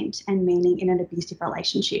intent and meaning in an abusive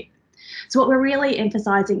relationship. So what we're really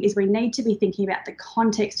emphasising is we need to be thinking about the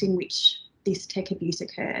context in which this tech abuse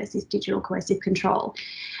occurs, this digital coercive control.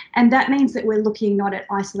 And that means that we're looking not at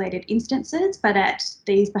isolated instances, but at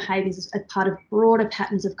these behaviours as part of broader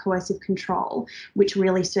patterns of coercive control, which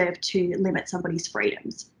really serve to limit somebody's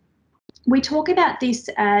freedoms. We talk about this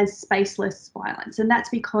as spaceless violence, and that's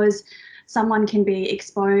because someone can be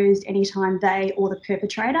exposed anytime they or the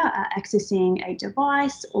perpetrator are accessing a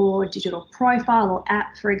device or digital profile or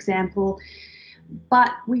app, for example.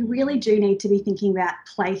 But we really do need to be thinking about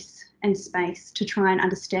place and space to try and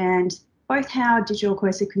understand both how digital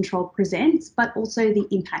coercive control presents, but also the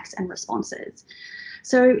impacts and responses.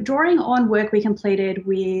 So drawing on work we completed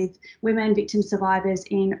with women victim survivors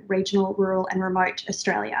in regional, rural and remote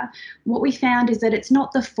Australia, what we found is that it's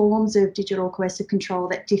not the forms of digital coercive control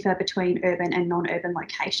that differ between urban and non-urban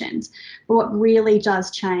locations. But what really does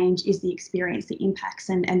change is the experience, the impacts,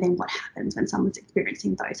 and then what happens when someone's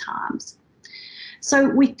experiencing those harms. So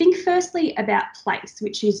we think firstly about place,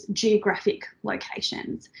 which is geographic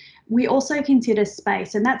locations. We also consider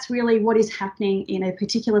space, and that's really what is happening in a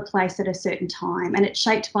particular place at a certain time, and it's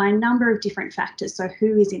shaped by a number of different factors. So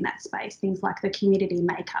who is in that space, things like the community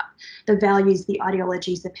makeup, the values, the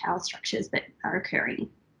ideologies, the power structures that are occurring.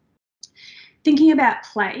 Thinking about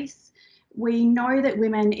place, we know that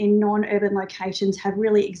women in non-urban locations have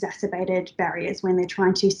really exacerbated barriers when they're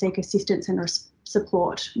trying to seek assistance and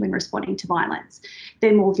support when responding to violence.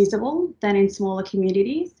 They're more visible than in smaller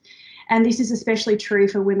communities. And this is especially true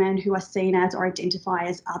for women who are seen as or identify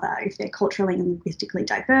as other, if they're culturally and linguistically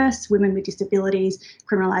diverse, women with disabilities,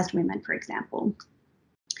 criminalised women, for example.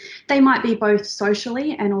 They might be both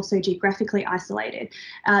socially and also geographically isolated.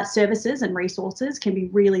 Services and resources can be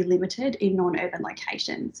really limited in non-urban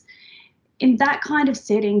locations. In that kind of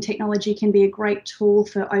setting, technology can be a great tool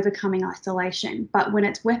for overcoming isolation, but when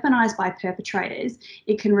it's weaponised by perpetrators,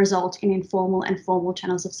 it can result in informal and formal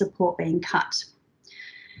channels of support being cut.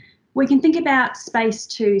 We can think about space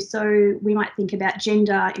too, so we might think about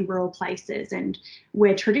gender in rural places, and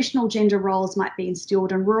where traditional gender roles might be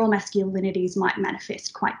instilled and rural masculinities might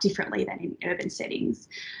manifest quite differently than in urban settings.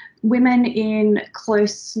 Women in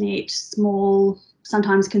close-knit, small,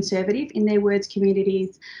 sometimes conservative, in their words,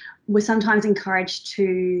 communities were sometimes encouraged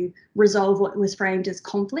to resolve what was framed as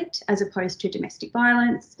conflict as opposed to domestic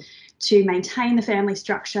violence, to maintain the family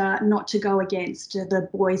structure, not to go against the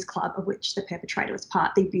boys' club of which the perpetrator was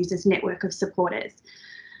part, the abuser's network of supporters.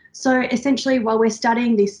 So essentially, while we're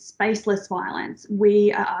studying this spaceless violence,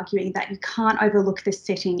 we are arguing that you can't overlook the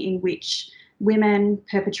setting in which women,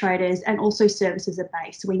 perpetrators, and also services are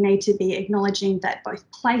based. We need to be acknowledging that both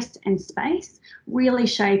place and space really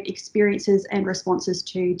shape experiences and responses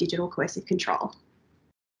to digital coercive control.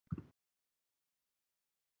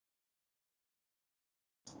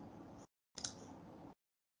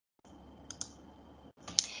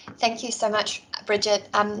 Thank you so much, Bridget.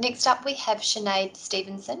 Next up, we have Sinead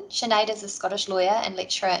Stevenson. Sinead is a Scottish lawyer and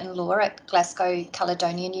lecturer in law at Glasgow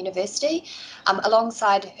Caledonian University.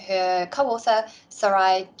 Alongside her co-author,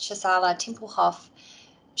 Sarai Chisala Tempelhoff.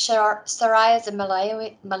 Sarai is a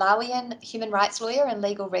Malawian human rights lawyer and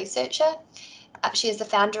legal researcher. She is the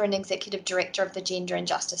founder and executive director of the Gender and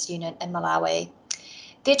Justice Unit in Malawi.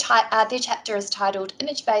 Their chapter is titled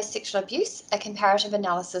Image-Based Sexual Abuse, a Comparative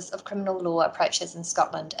Analysis of Criminal Law Approaches in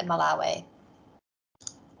Scotland and Malawi.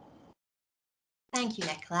 Thank you,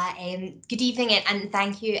 Nicola. Good evening and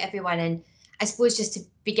thank you, everyone. And I suppose just to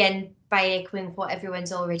begin by echoing what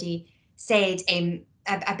everyone's already said,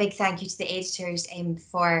 a big thank you to the editors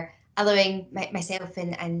for allowing myself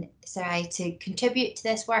and Sarai to contribute to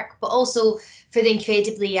this work, but also for the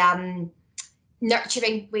incredibly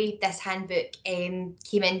nurturing way this handbook came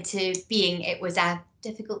into being. It was a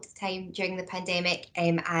difficult time during the pandemic,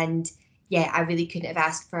 and yeah, I really couldn't have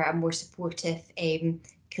asked for a more supportive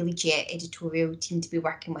collegiate editorial team to be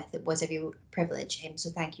working with. It was a real privilege, so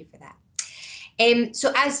thank you for that.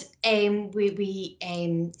 So as we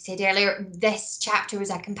said earlier, this chapter was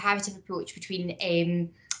a comparative approach between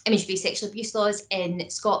image-based sexual abuse laws in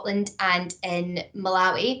Scotland and in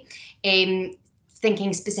Malawi,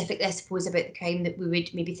 thinking specifically, I suppose, about the crime that we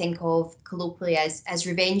would maybe think of colloquially as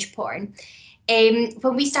revenge porn.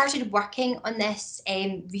 When we started working on this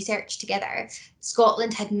research together,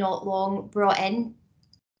 Scotland had not long brought in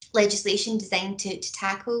legislation designed to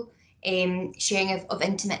tackle sharing of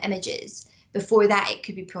intimate images. Before that, it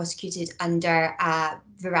could be prosecuted under a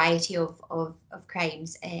variety of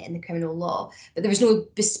crimes in the criminal law, but there was no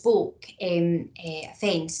bespoke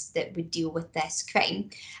offence that would deal with this crime.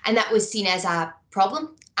 And that was seen as a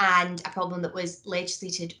problem, and a problem that was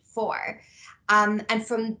legislated for. And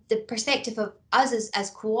from the perspective of us as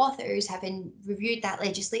co-authors, having reviewed that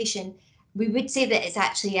legislation, we would say that it's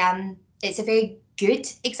actually it's a very good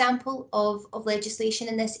example of legislation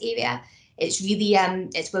in this area. It's really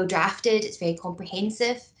it's well drafted, it's very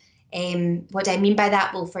comprehensive. What I mean by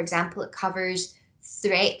that, well, for example, it covers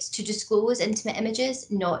threats to disclose intimate images,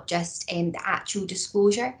 not just the actual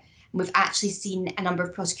disclosure. We've actually seen a number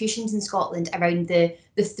of prosecutions in Scotland around the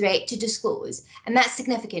threat to disclose, and that's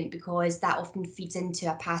significant because that often feeds into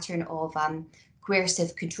a pattern of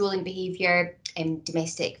coercive controlling behaviour and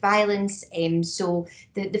domestic violence. So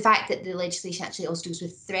the fact that the legislation actually also deals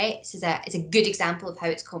with threats is a good example of how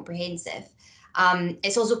it's comprehensive.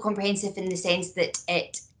 It's also comprehensive in the sense that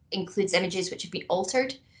it includes images which have been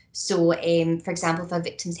altered. So, for example, if a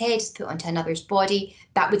victim's head is put onto another's body,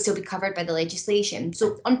 that would still be covered by the legislation.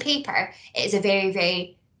 So on paper, it is a very,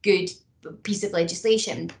 very good piece of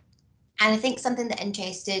legislation. And I think something that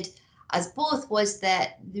interested us both was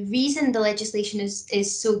that the reason the legislation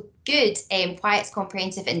is so good, why it's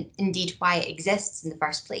comprehensive and indeed why it exists in the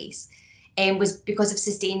first place, was because of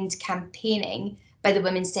sustained campaigning by the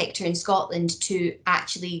women's sector in Scotland to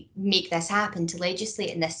actually make this happen, to legislate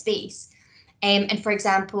in this space. And for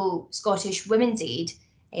example, Scottish Women's Aid,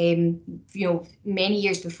 many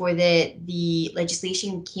years before the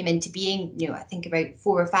legislation came into being, I think about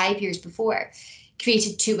 4 or 5 years before,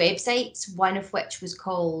 created 2 websites, one of which was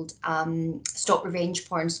called Stop Revenge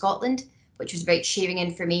Porn Scotland, which was about sharing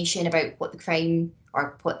information about what the crime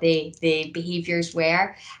or what the behaviours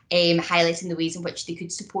were, highlighting the ways in which they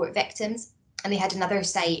could support victims. And they had another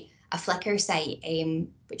site, a Flickr site,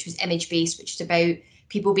 which was image-based, which is about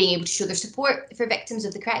people being able to show their support for victims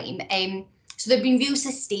of the crime. So there'd been real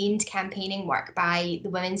sustained campaigning work by the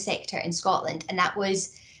women's sector in Scotland, and that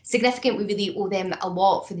was significant. We really owe them a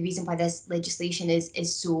lot for the reason why this legislation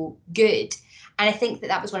is so good. And I think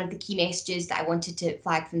that was one of the key messages that I wanted to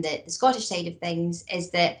flag from the Scottish side of things,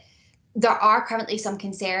 is that there are currently some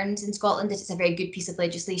concerns in Scotland that it's a very good piece of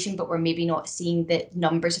legislation, but we're maybe not seeing the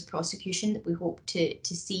numbers of prosecution that we hope to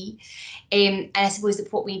see. And I suppose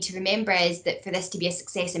that what we need to remember is that for this to be a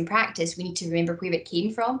success in practice, we need to remember where it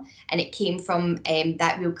came from. And it came from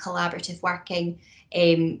that real collaborative working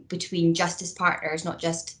between justice partners, not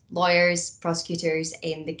just lawyers, prosecutors,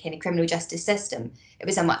 the kind of criminal justice system. It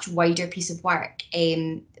was a much wider piece of work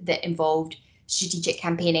that involved strategic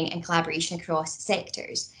campaigning and collaboration across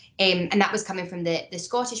sectors. And that was coming from the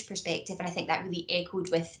Scottish perspective, and I think that really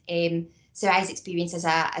echoed with Sarai's experience as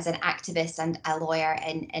an activist and a lawyer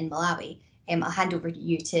in Malawi. I'll hand over to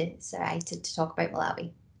you to Sarai to talk about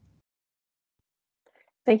Malawi.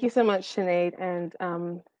 Thank you so much, Sinead.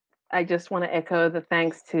 And I just want to echo the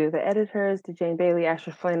thanks to the editors, to Jane Bailey,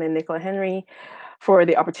 Asher Flynn, and Nicola Henry, for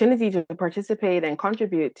the opportunity to participate and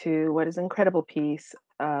contribute to what is an incredible piece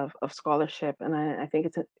of scholarship. And I think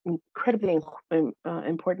it's incredibly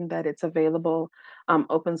important that it's available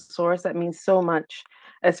open source. That means so much,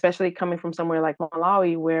 especially coming from somewhere like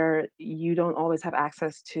Malawi, where you don't always have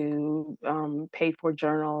access to paid for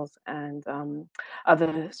journals and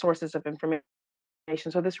other sources of information.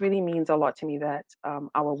 So this really means a lot to me that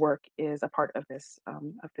our work is a part of this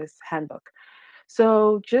handbook.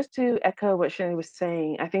 So just to echo what Sinead was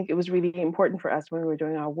saying, I think it was really important for us when we were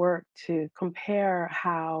doing our work to compare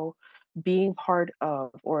how being part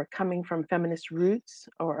of or coming from feminist roots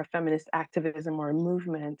or a feminist activism or a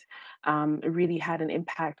movement really had an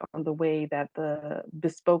impact on the way that the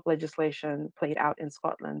bespoke legislation played out in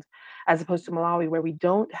Scotland, as opposed to Malawi, where we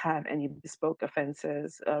don't have any bespoke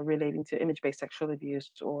offenses relating to image-based sexual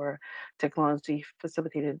abuse or technology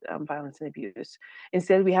facilitated violence and abuse.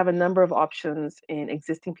 Instead, we have a number of options in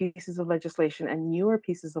existing pieces of legislation and newer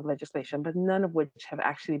pieces of legislation, but none of which have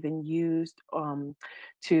actually been used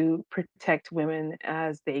to protect women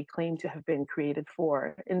as they claim to have been created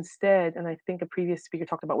for. Instead, and I think a previous speaker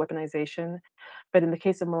talked about weaponization, but in the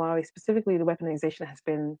case of Malawi specifically, the weaponization has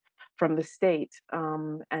been from the state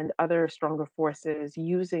and other stronger forces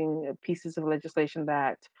using pieces of legislation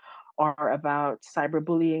that are about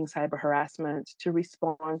cyberbullying, cyber harassment to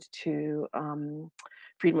respond to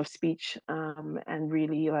freedom of speech and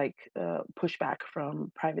really like pushback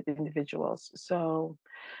from private individuals. So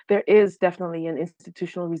there is definitely an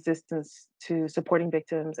institutional resistance to supporting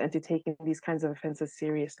victims and to taking these kinds of offenses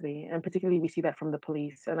seriously. And particularly we see that from the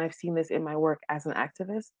police. And I've seen this in my work as an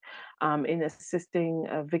activist in assisting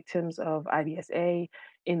victims of IBSA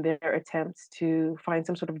in their attempts to find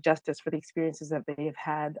some sort of justice for the experiences that they have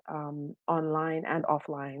had online and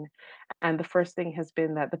offline. And the first thing has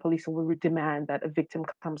been that the police will demand that a victim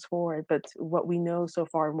comes forward. But what we know so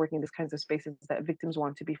far in working in these kinds of spaces is that victims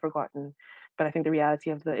want to be forgotten. But I think the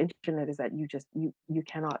reality of the internet is that you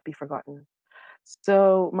cannot be forgotten.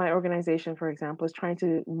 So my organization, for example, is trying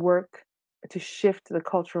to work to shift the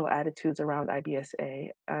cultural attitudes around IBSA.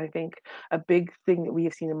 I think a big thing that we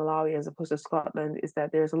have seen in Malawi as opposed to Scotland is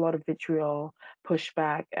that there's a lot of vitriol,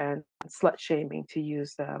 pushback, and slut shaming, to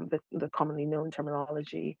use the commonly known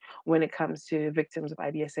terminology, when it comes to victims of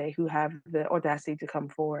IBSA who have the audacity to come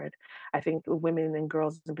forward. I think women and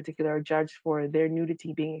girls in particular are judged for their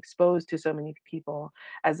nudity being exposed to so many people,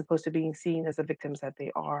 as opposed to being seen as the victims that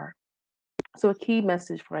they are. So a key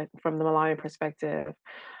message from the Malawian perspective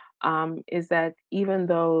is that even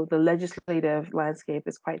though the legislative landscape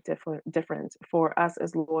is quite different, for us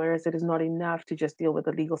as lawyers, it is not enough to just deal with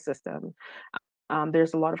the legal system.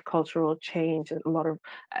 There's a lot of cultural change, a lot of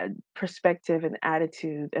perspective and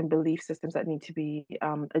attitude and belief systems that need to be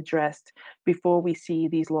addressed before we see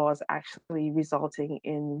these laws actually resulting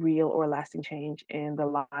in real or lasting change in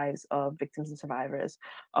the lives of victims and survivors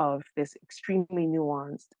of this extremely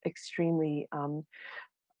nuanced, extremely,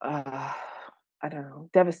 I don't know,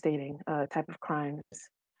 devastating type of crimes.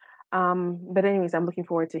 But anyways, I'm looking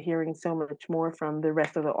forward to hearing so much more from the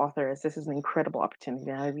rest of the authors. This is an incredible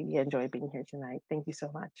opportunity. I really enjoy being here tonight. Thank you so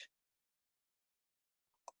much.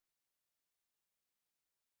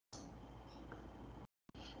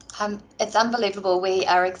 It's unbelievable. We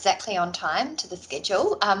are exactly on time to the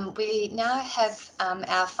schedule. We now have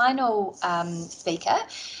our final speaker,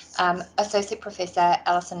 Associate Professor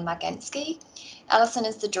Alison Margansky. Alison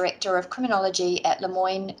is the Director of Criminology at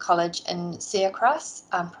Lemoyne College in Syracuse,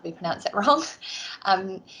 probably pronounced that wrong,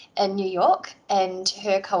 in New York, and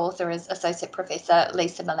her co-author is Associate Professor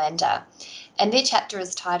Lisa Melander. And their chapter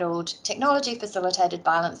is titled Technology Facilitated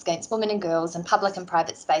Violence Against Women and Girls in Public and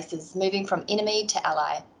Private Spaces, Moving from Enemy to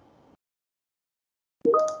Ally.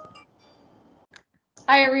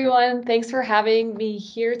 Hi, everyone. Thanks for having me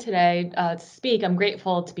here today to speak. I'm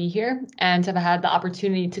grateful to be here and to have had the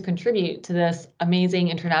opportunity to contribute to this amazing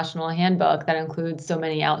international handbook that includes so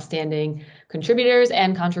many outstanding contributors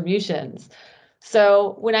and contributions.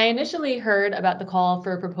 So when I initially heard about the call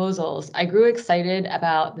for proposals, I grew excited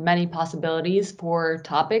about the many possibilities for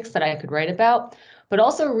topics that I could write about, but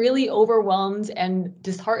also really overwhelmed and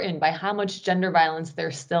disheartened by how much gender violence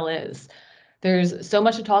there still is. There's so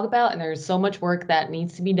much to talk about, and there's so much work that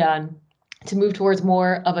needs to be done to move towards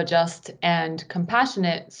more of a just and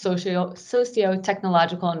compassionate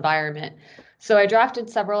socio-technological environment. So I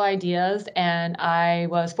drafted several ideas, and I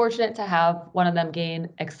was fortunate to have one of them gain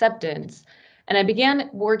acceptance. And I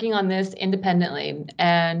began working on this independently,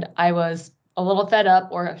 and I was a little fed up,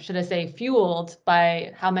 or should I say fueled,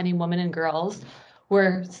 by how many women and girls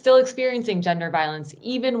were still experiencing gender violence,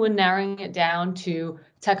 even when narrowing it down to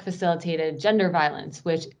tech-facilitated gender violence,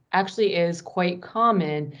 which actually is quite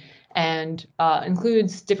common and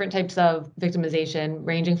includes different types of victimization,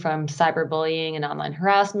 ranging from cyberbullying and online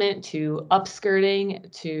harassment to upskirting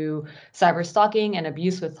to cyberstalking and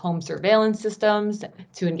abuse with home surveillance systems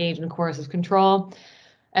to engage in coercive control,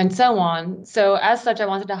 and so on. So as such, I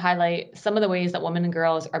wanted to highlight some of the ways that women and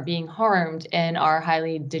girls are being harmed in our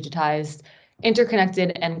highly digitized,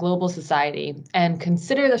 interconnected, and global society, and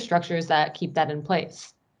consider the structures that keep that in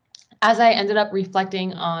place. As I ended up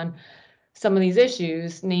reflecting on some of these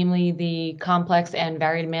issues, namely the complex and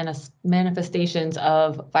varied manifestations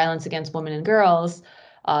of violence against women and girls,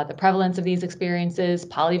 the prevalence of these experiences,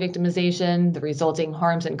 polyvictimization, the resulting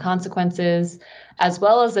harms and consequences, as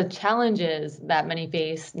well as the challenges that many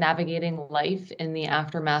face navigating life in the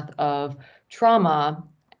aftermath of trauma,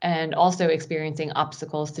 and also experiencing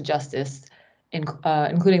obstacles to justice,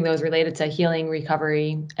 including those related to healing,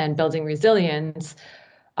 recovery, and building resilience.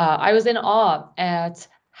 I was in awe at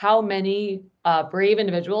how many brave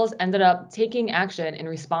individuals ended up taking action in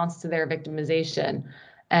response to their victimization.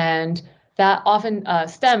 And that often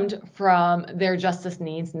stemmed from their justice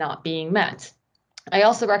needs not being met. I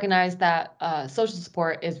also recognize that social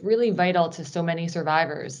support is really vital to so many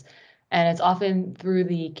survivors, and it's often through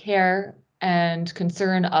the care and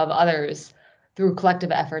concern of others, through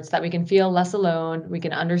collective efforts, that we can feel less alone, we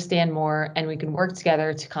can understand more, and we can work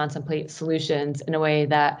together to contemplate solutions in a way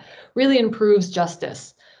that really improves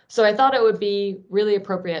justice. So I thought it would be really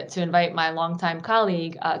appropriate to invite my longtime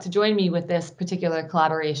colleague to join me with this particular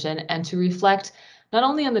collaboration and to reflect not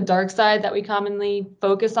only on the dark side that we commonly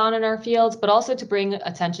focus on in our fields, but also to bring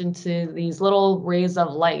attention to these little rays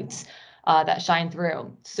of light that shine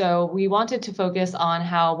through. So we wanted to focus on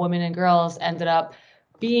how women and girls ended up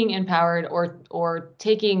being empowered or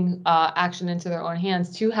taking action into their own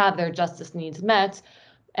hands to have their justice needs met,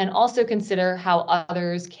 and also consider how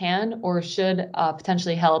others can or should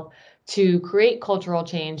potentially help to create cultural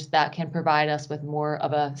change that can provide us with more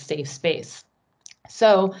of a safe space.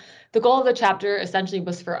 So the goal of the chapter essentially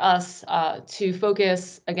was for us to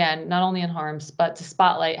focus, again, not only on harms, but to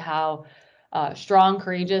spotlight how strong,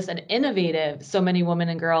 courageous, and innovative so many women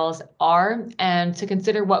and girls are, and to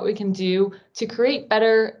consider what we can do to create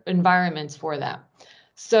better environments for them.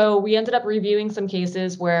 So we ended up reviewing some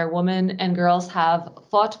cases where women and girls have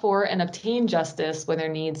fought for and obtained justice when their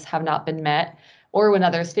needs have not been met or when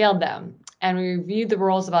others failed them. And we reviewed the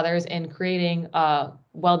roles of others in creating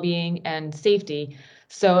well-being and safety.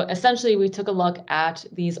 So essentially, we took a look at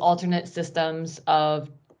these alternate systems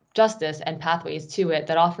of justice and pathways to it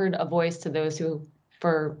that offered a voice to those who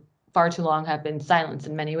for far too long have been silenced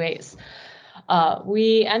in many ways.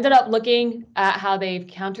 We ended up looking at how they've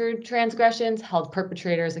countered transgressions, held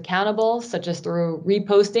perpetrators accountable, such as through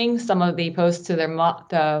reposting some of the posts to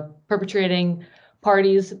the perpetrating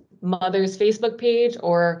party's mother's Facebook page,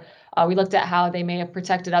 or we looked at how they may have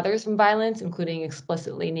protected others from violence, including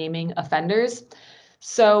explicitly naming offenders.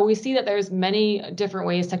 So we see that there's many different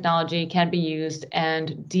ways technology can be used,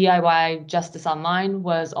 and DIY Justice Online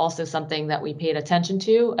was also something that we paid attention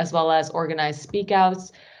to, as well as organized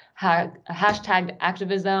speakouts, hashtag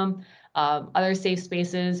activism, other safe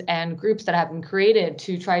spaces, and groups that have been created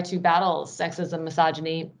to try to battle sexism,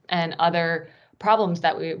 misogyny, and other problems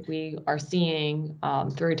that we are seeing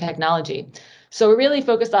through technology. So we really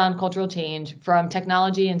focused on cultural change from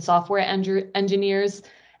technology and software engineers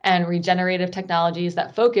and regenerative technologies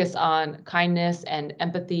that focus on kindness and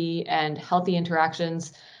empathy and healthy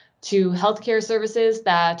interactions, to healthcare services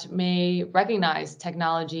that may recognize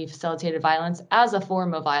technology-facilitated violence as a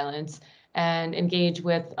form of violence and engage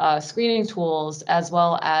with screening tools, as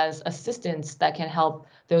well as assistance that can help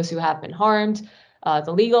those who have been harmed,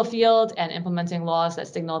 the legal field, and implementing laws that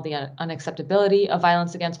signal the unacceptability of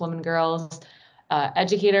violence against women and girls,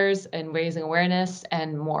 educators and raising awareness,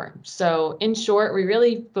 and more. So in short, we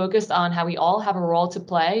really focused on how we all have a role to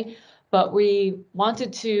play, but we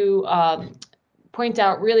wanted to point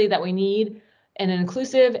out really that we need an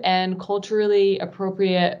inclusive and culturally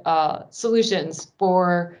appropriate solutions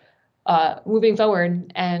for moving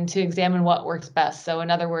forward and to examine what works best. So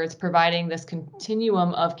in other words, providing this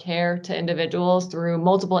continuum of care to individuals through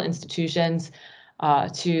multiple institutions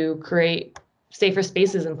to create safer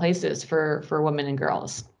spaces and places for women and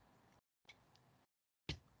girls.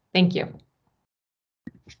 Thank you.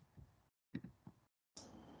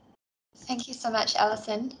 Thank you so much,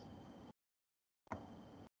 Alison.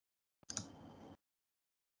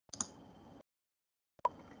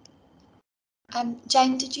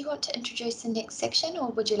 Jane, did you want to introduce the next section, or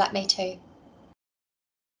would you like me to?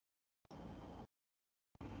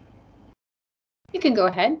 You can go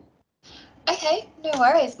ahead. Okay, no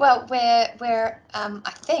worries. Well, we're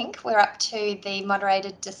I think we're up to the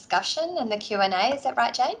moderated discussion and the Q&A. Is that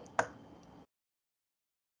right, Jane?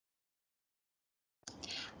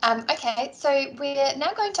 Okay, so we're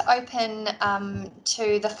now going to open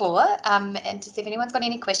to the floor and to see if anyone's got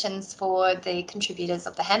any questions for the contributors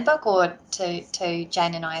of the handbook, or to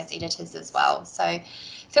Jane and I as editors as well. So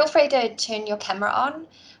feel free to turn your camera on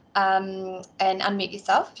and unmute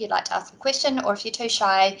yourself if you'd like to ask a question, or if you're too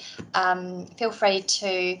shy, feel free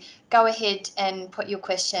to go ahead and put your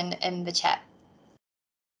question in the chat.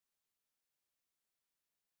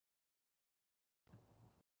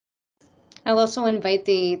 I'll also invite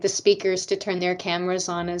the speakers to turn their cameras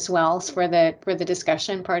on as well for the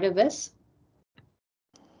discussion part of this.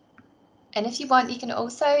 And if you want, you can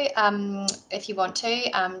also, if you want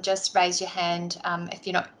to, just raise your hand. If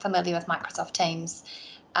you're not familiar with Microsoft Teams,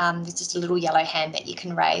 there's just a little yellow hand that you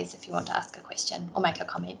can raise if you want to ask a question or make a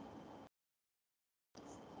comment.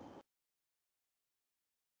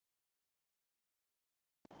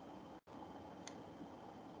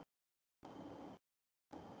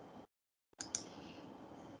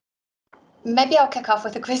 Maybe I'll kick off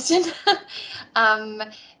with a question.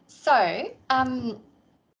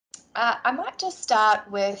 I might just start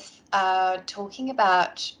with talking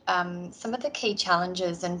about some of the key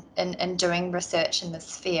challenges in doing research in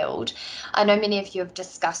this field. I know many of you have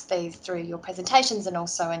discussed these through your presentations and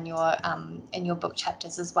also in your book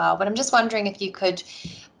chapters as well. But I'm just wondering if you could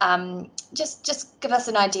just give us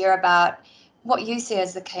an idea about what you see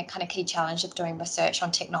as the kind of key challenge of doing research on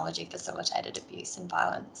technology-facilitated abuse and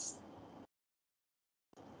violence.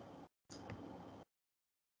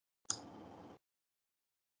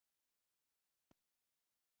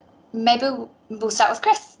 Maybe we'll start with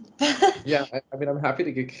Chris. Yeah, I mean, I'm happy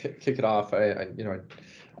to kick it off.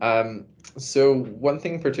 So one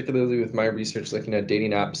thing particularly with my research looking at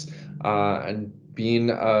dating apps and being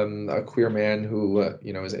a queer man who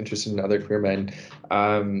is interested in other queer men,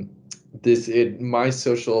 my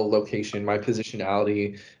social location, my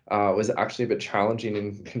positionality was actually a bit challenging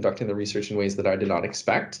in conducting the research in ways that I did not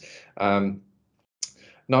expect.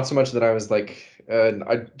 Not so much that I was like,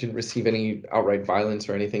 I didn't receive any outright violence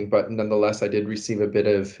or anything, but nonetheless, I did receive a bit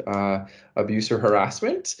of abuse or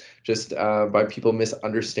harassment just by people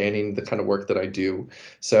misunderstanding the kind of work that I do.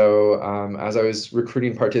 So as I was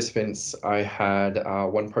recruiting participants, I had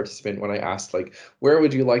one participant when I asked, like, where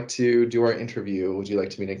would you like to do our interview? Would you like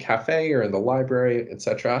to meet in a cafe or in the library,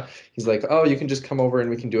 etc.? He's like, oh, you can just come over and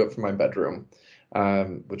we can do it from my bedroom,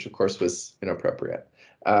 which of course was inappropriate.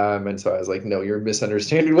 And so I was like, no, you're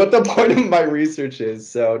misunderstanding what the point of my research is.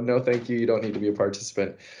 So no, thank you. You don't need to be a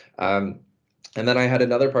participant. And then I had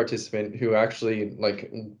another participant who actually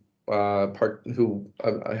I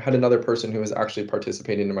had another person who was actually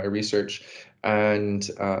participating in my research, and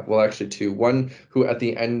well, actually two. One who at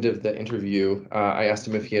the end of the interview, I asked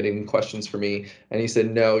him if he had any questions for me, and he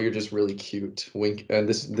said, no, you're just really cute. Wink. And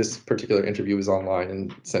this particular interview was online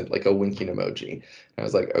and sent like a winking emoji. And I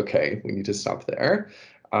was like, okay, we need to stop there.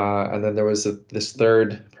 And then there was this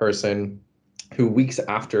third person who weeks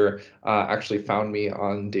after actually found me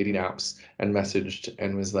on dating apps and messaged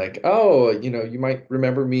and was like, oh, you might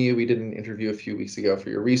remember me. We did an interview a few weeks ago for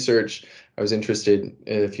your research. I was interested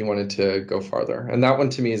if you wanted to go farther. And that one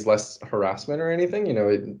to me is less harassment or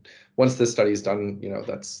anything. Once the study is done,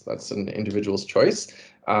 that's an individual's choice.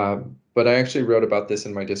 But I actually wrote about this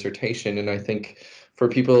in my dissertation, and I think for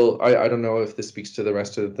people, I don't know if this speaks to the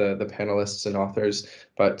rest of the panelists and authors,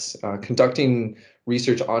 but conducting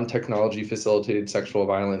research on technology-facilitated sexual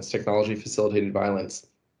violence, technology-facilitated violence,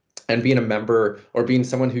 and being a member or being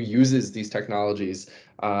someone who uses these technologies,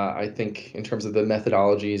 I think in terms of the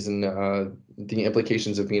methodologies and the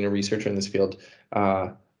implications of being a researcher in this field,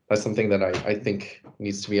 that's something that I think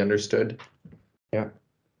needs to be understood. Yeah.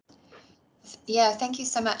 Yeah, thank you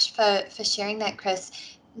so much for sharing that,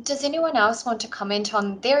 Chris. Does anyone else want to comment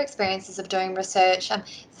on their experiences of doing research?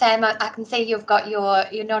 Sam, I can see you're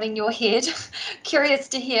nodding your head. Curious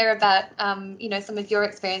to hear about some of your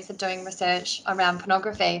experience of doing research around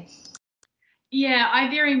pornography. Yeah, I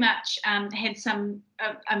very much had some.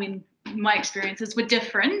 My experiences were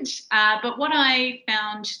different, but what I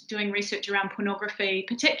found doing research around pornography,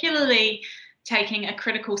 particularly taking a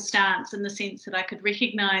critical stance in the sense that I could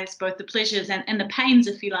recognise both the pleasures and the pains,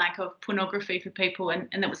 if you like, of pornography for people, and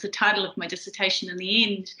that was the title of my dissertation in the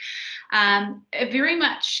end. It very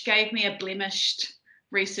much gave me a blemished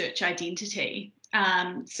research identity.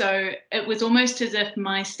 So it was almost as if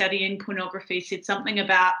my studying pornography said something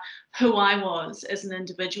about who I was as an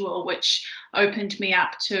individual, which opened me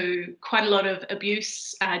up to quite a lot of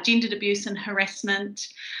abuse, gendered abuse and harassment.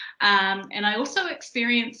 And I also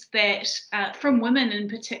experienced that from women in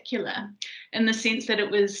particular, in the sense that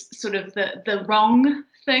it was sort of the wrong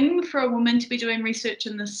thing for a woman to be doing research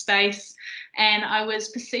in this space. And I was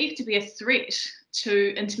perceived to be a threat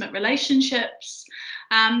to intimate relationships,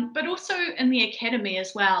 but also in the academy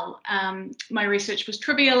as well. My research was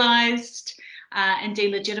trivialized and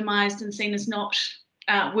delegitimized and seen as not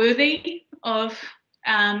worthy of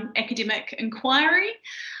academic inquiry,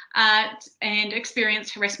 and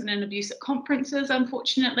experienced harassment and abuse at conferences,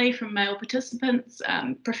 unfortunately, from male participants,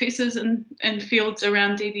 professors in fields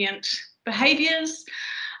around deviant behaviours.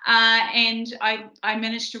 and I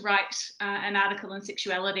managed to write an article in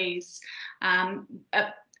Sexualities,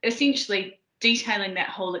 essentially detailing that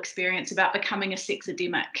whole experience about becoming a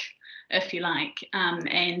sexademic, if you like,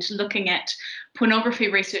 and looking at pornography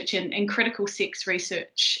research and critical sex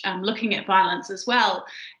research, looking at violence as well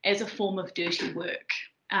as a form of dirty work.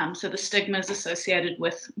 So the stigmas associated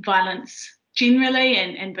with violence generally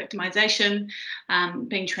and victimization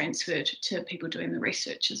being transferred to people doing the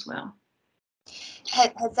research as well.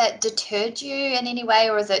 Has that deterred you in any way,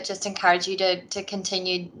 or has it just encouraged you to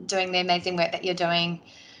continue doing the amazing work that you're doing?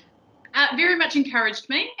 Very much encouraged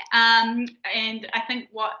me, and I think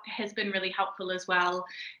what has been really helpful as well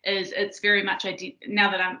is it's very much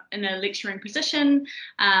now that I'm in a lecturing position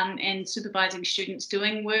and supervising students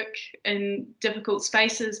doing work in difficult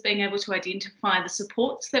spaces, being able to identify the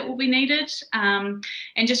supports that will be needed, and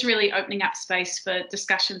just really opening up space for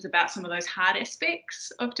discussions about some of those hard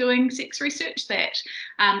aspects of doing sex research that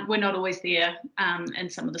were not always there in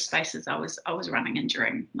some of the spaces I was running in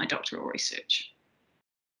during my doctoral research.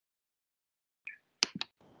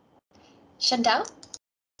 Chantal?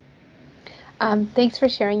 Thanks for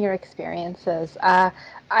sharing your experiences.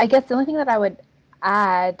 I guess the only thing that I would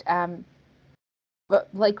add, but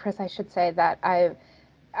like Chris, I should say that I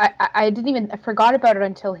I forgot about it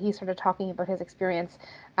until he started talking about his experience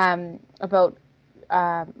about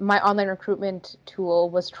my online recruitment tool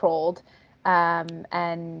was trolled.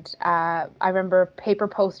 And I remember paper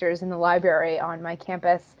posters in the library on my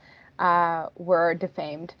campus were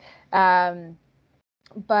defamed.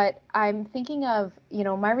 But I'm thinking of,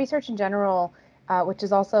 my research in general, which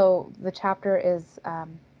is also, the chapter is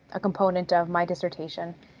a component of my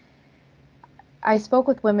dissertation. I spoke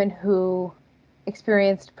with women who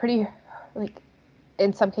experienced pretty,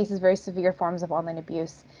 in some cases, very severe forms of online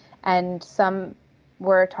abuse. And some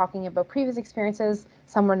were talking about previous experiences.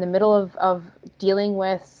 Some were in the middle of dealing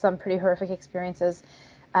with some pretty horrific experiences.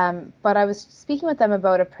 But I was speaking with them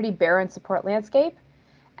about a pretty barren support landscape.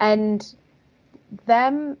 And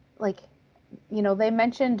them, they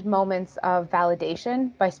mentioned moments of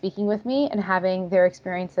validation by speaking with me and having their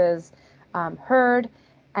experiences heard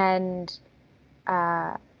and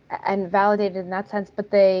validated in that sense,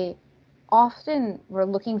 but they often were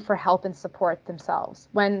looking for help and support themselves,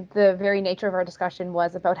 when the very nature of our discussion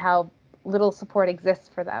was about how little support exists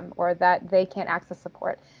for them, or that they can't access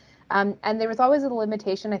support. And there was always a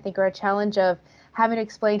limitation, I think, or a challenge of having to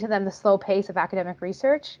explain to them the slow pace of academic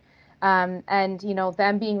research. And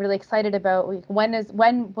them being really excited about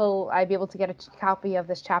when will I be able to get a copy of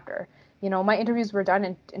this chapter? My interviews were done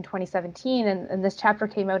in 2017, and this chapter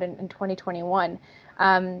came out in 2021.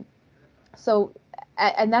 So,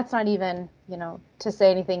 and that's not even, to say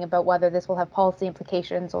anything about whether this will have policy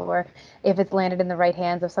implications or if it's landed in the right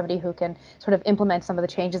hands of somebody who can sort of implement some of the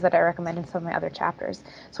changes that I recommend in some of my other chapters.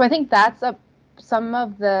 So I think that's some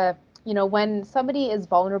of the, when somebody is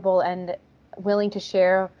vulnerable and willing to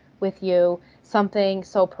share with you something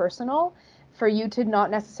so personal, for you to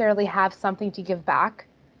not necessarily have something to give back,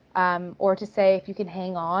 or to say, if you can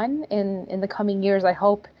hang on in the coming years, I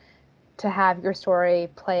hope to have your story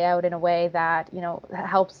play out in a way that,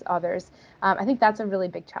 helps others. I think that's a really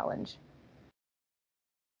big challenge.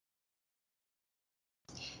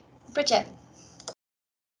 Bridget.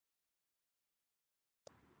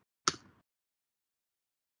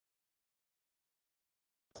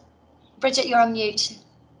 Bridget, you're on mute.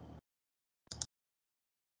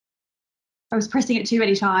 I was pressing it too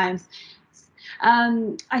many times.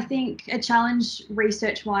 I think a challenge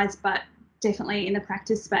research-wise, but definitely in the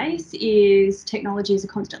practice space, is technologies are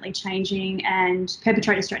constantly changing and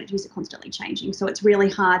perpetrator strategies are constantly changing. So it's really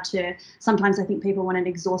hard to, sometimes I think people want an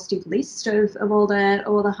exhaustive list of all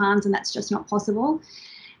the harms, and that's just not possible.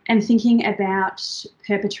 And thinking about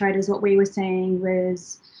perpetrators, what we were saying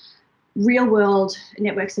was real world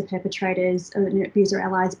networks of perpetrators, abuser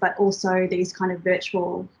allies, but also these kind of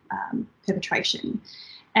virtual perpetration.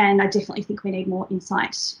 And I definitely think we need more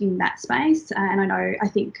insight in that space. And I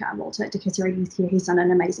think Walter de Kessery here, he's done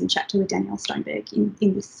an amazing chapter with Danielle Steinberg in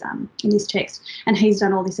this text. And he's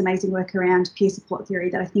done all this amazing work around peer support theory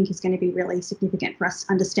that I think is going to be really significant for us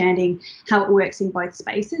understanding how it works in both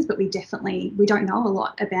spaces. But we don't know a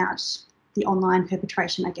lot about the online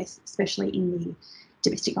perpetration, I guess, especially in the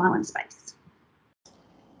domestic violence space.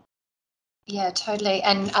 Yeah, totally.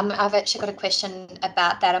 And I've actually got a question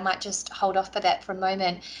about that. I might just hold off for that for a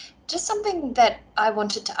moment. Just something that I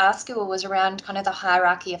wanted to ask you all was around kind of the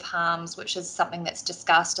hierarchy of harms, which is something that's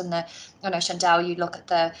discussed in I know, Chantal, you look at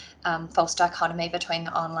the false dichotomy between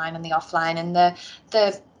the online and the offline, and the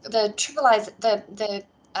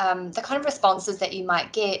the kind of responses that you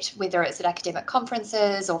might get, whether it's at academic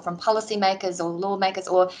conferences or from policymakers or lawmakers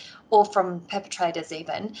or from perpetrators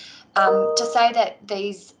even, to say that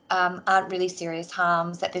these aren't really serious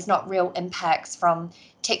harms, that there's not real impacts from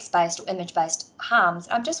text-based or image-based harms.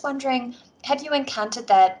 I'm just wondering, have you encountered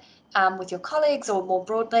that with your colleagues or more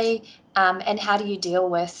broadly, and how do you deal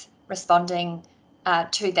with responding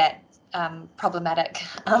to that problematic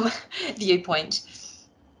viewpoint?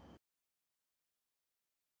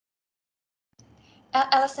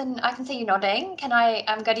 Alison, I can see you nodding. Can I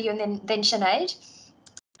go to you and then Sinead?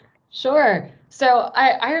 Sure. So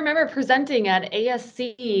I remember presenting at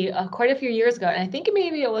ASC quite a few years ago, and I think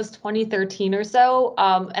maybe it was 2013 or so,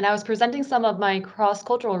 and I was presenting some of my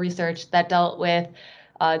cross-cultural research that dealt with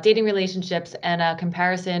dating relationships and a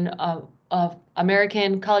comparison of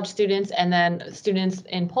American college students and then students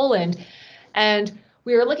in Poland. And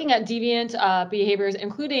we were looking at deviant behaviors,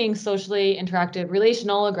 including socially interactive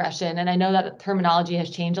relational aggression. And I know that terminology has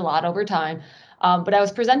changed a lot over time, but I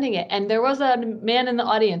was presenting it. And there was a man in the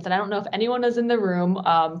audience, and I don't know if anyone was in the room.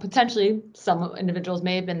 Potentially some individuals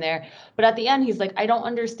may have been there. But at the end, he's like, I don't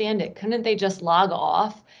understand it. Couldn't they just log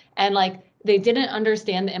off? And like, they didn't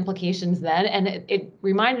understand the implications then. And it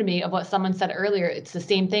reminded me of what someone said earlier. It's the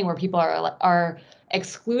same thing where people are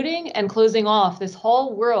excluding and closing off this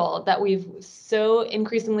whole world that we've so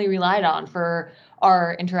increasingly relied on for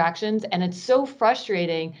our interactions. And it's so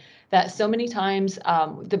frustrating that so many times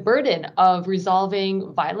the burden of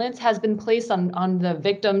resolving violence has been placed on the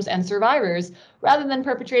victims and survivors rather than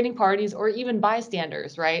perpetrating parties or even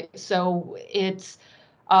bystanders, right? So it's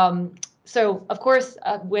so of course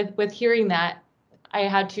with hearing that, I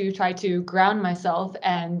had to try to ground myself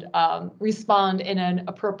and respond in an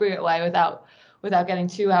appropriate way without getting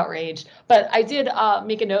too outraged. But I did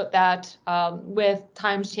make a note that with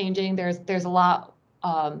times changing, there's a lot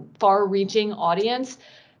far-reaching audience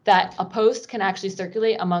that a post can actually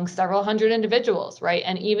circulate among several hundred individuals, right?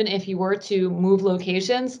 And even if you were to move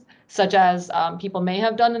locations, such as people may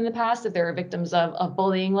have done in the past, if they're victims of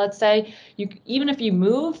bullying, let's say, even if you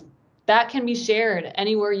move, that can be shared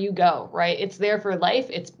anywhere you go, right? It's there for life.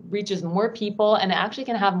 It reaches more people, and it actually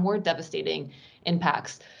can have more devastating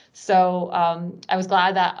impacts. So I was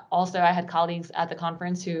glad that also I had colleagues at the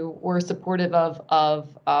conference who were supportive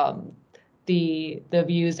of the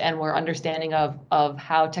views and were understanding of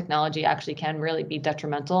how technology actually can really be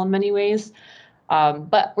detrimental in many ways.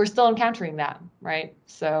 But we're still encountering that, right?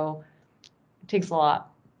 So it takes a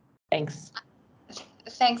lot. Thanks.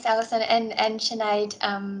 Thanks, Alison. And Sinead,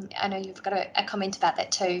 I know you've got a comment about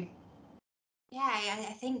that too. Yeah,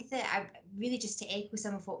 I think that really just to echo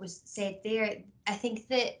some of what was said there, I think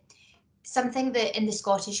that something that in the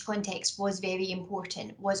Scottish context was very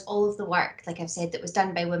important was all of the work, like I've said, that was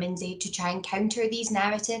done by Women's Aid to try and counter these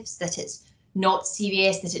narratives that it's not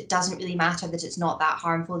serious, that it doesn't really matter, that it's not that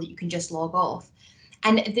harmful, that you can just log off.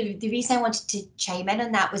 And the reason I wanted to chime in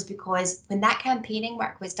on that was because when that campaigning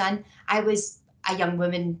work was done, I was a young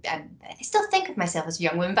woman. I still think of myself as a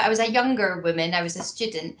young woman, but I was a younger woman. I was a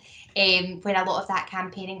student when a lot of that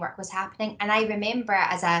campaigning work was happening. And I remember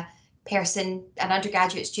as a person, an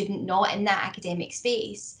undergraduate student not in that academic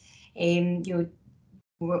space, more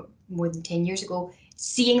than 10 years ago,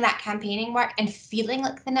 seeing that campaigning work and feeling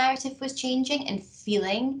like the narrative was changing and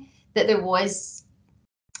feeling that there was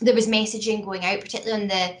messaging going out, particularly on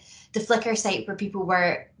the Flickr site where people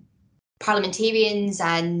were parliamentarians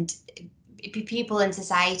and people in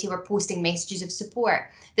society were posting messages of support,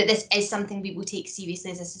 that this is something we will take seriously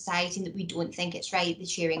as a society and that we don't think it's right, the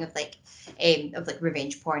sharing of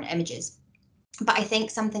revenge porn images. But I think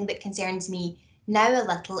something that concerns me now a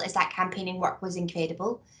little is that campaigning work was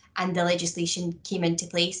incredible and the legislation came into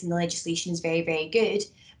place and the legislation is very, very good,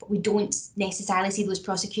 but we don't necessarily see those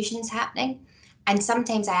prosecutions happening. And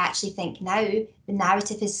sometimes I actually think now the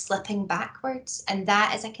narrative is slipping backwards, and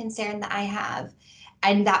that is a concern that I have.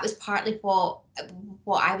 And that was partly what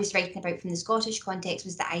I was writing about from the Scottish context,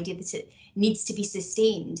 was the idea that it needs to be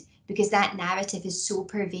sustained because that narrative is so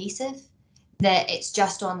pervasive that it's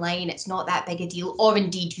just online, it's not that big a deal, or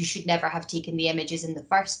indeed you should never have taken the images in the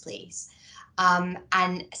first place.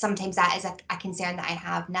 And sometimes that is a concern that I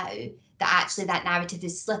have now, that actually that narrative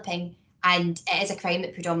is slipping and it is a crime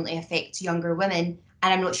that predominantly affects younger women.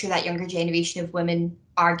 And I'm not sure that younger generation of women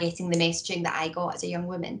are getting the messaging that I got as a young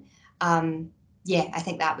woman. Yeah, I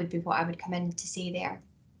think that would be what I would come in to say there.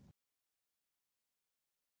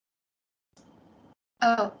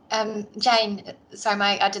 Oh, Jane, sorry,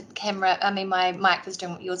 my mic was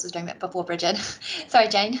doing what yours was doing that before, Bridget. Sorry,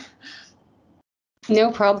 Jane.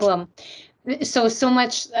 No problem.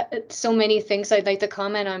 So many things I'd like to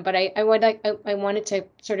comment on, but I wanted to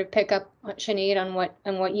sort of pick up, Sinead,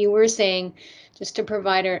 on what you were saying, just to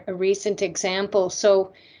provide a recent example.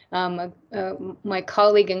 So my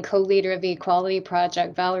colleague and co-leader of the Equality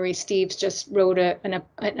Project, Valerie Steeves, just wrote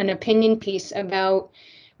an opinion piece about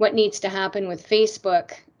what needs to happen with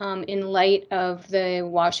Facebook in light of the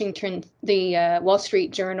Wall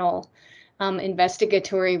Street Journal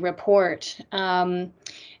investigatory report.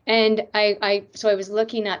 And so I was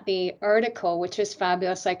looking at the article, which is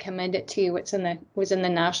fabulous. I commend it to you. It was in the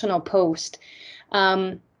National Post.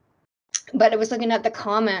 But I was looking at the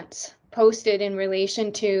comments posted in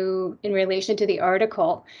relation to the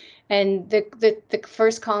article. And the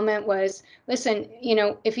first comment was, listen,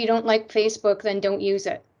 if you don't like Facebook, then don't use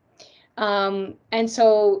it. And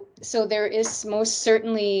so there is most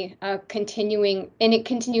certainly continuing, and it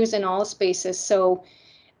continues in all spaces. So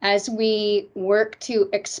as we work to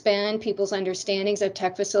expand people's understandings of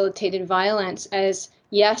tech-facilitated violence, as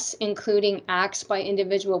yes, including acts by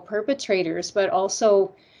individual perpetrators, but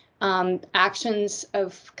also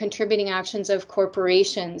contributing actions of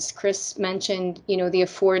corporations. Chris mentioned, how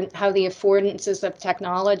the affordances of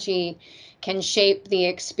technology can shape the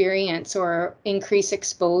experience or increase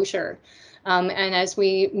exposure. And as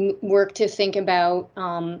we work to think about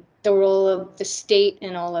the role of the state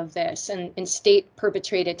in all of this and state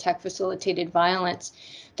perpetrated tech facilitated violence,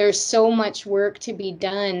 there's so much work to be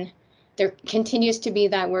done. There continues to be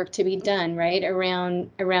that work to be done, right?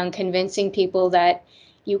 Around convincing people that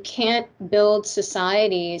you can't build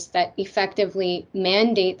societies that effectively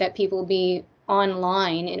mandate that people be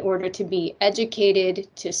online in order to be educated,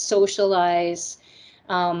 to socialize,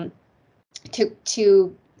 to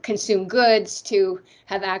consume goods, to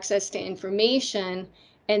have access to information,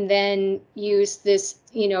 and then use this,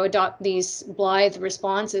 adopt these blithe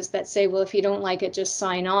responses that say, well, if you don't like it, just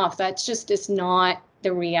sign off. That's just is not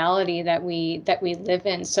the reality that we live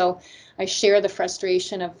in. So I share the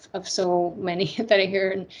frustration of so many that I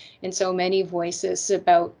hear in so many voices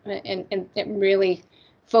about, and really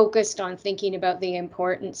focused on thinking about the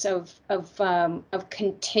importance of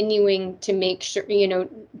continuing to make sure,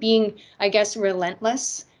 being, I guess,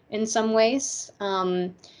 relentless in some ways,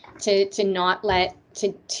 to not let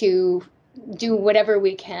to do whatever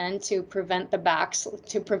we can to prevent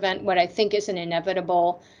what I think is an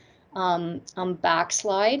inevitable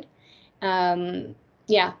backslide.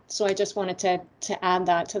 Yeah, so I just wanted to add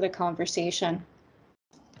that to the conversation.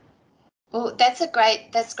 Well, that's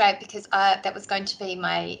great because that was going to be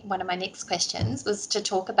one of my next questions, was to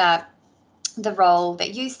talk about the role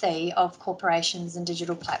that you see of corporations and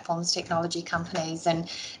digital platforms, technology companies,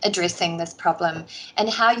 and addressing this problem, and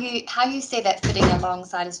how you see that fitting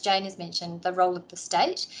alongside, as Jane has mentioned, the role of the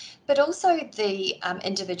state, but also the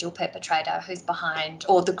individual perpetrator who's behind,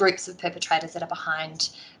 or the groups of perpetrators that are behind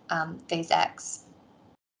these acts.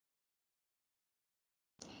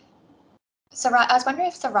 Sarai, I was wondering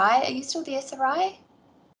if Sarai, are you still there, Sarai?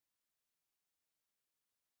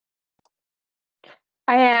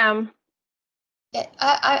 I am. Yeah,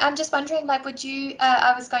 I'm just wondering, would you?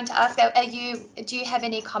 I was going to ask, do you have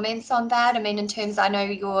any comments on that? I mean, in terms, I know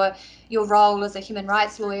your role as a human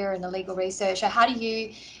rights lawyer and a legal researcher. How do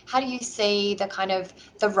you see the kind of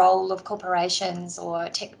the role of corporations or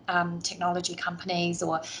technology companies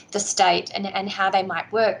or the state, and how they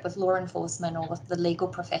might work with law enforcement or with the legal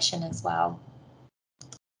profession as well?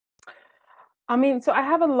 I mean, so I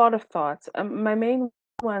have a lot of thoughts. My main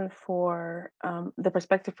one for the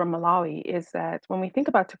perspective from Malawi is that when we think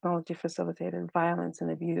about technology facilitated violence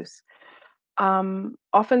and abuse,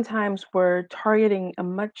 oftentimes we're targeting a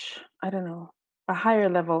higher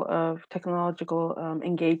level of technological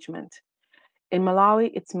engagement. In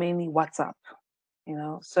Malawi, it's mainly WhatsApp,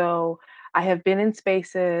 So I have been in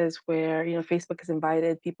spaces where, Facebook has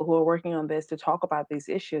invited people who are working on this to talk about these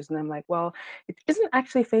issues. And I'm like, well, it isn't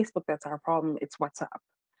actually Facebook that's our problem, it's WhatsApp.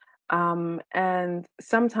 And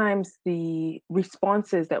sometimes the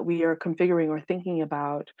responses that we are configuring or thinking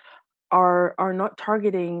about are not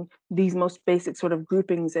targeting these most basic sort of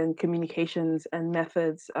groupings and communications and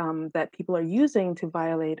methods that people are using to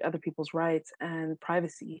violate other people's rights and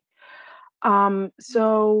privacy.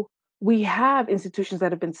 So we have institutions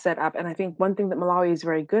that have been set up, and I think one thing that Malawi is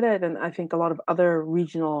very good at, and I think a lot of other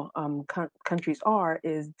regional countries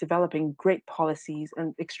is developing great policies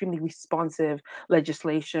and extremely responsive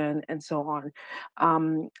legislation and so on.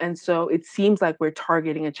 And so it seems like we're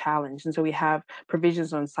targeting a challenge. And so we have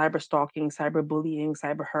provisions on cyberstalking, cyberbullying,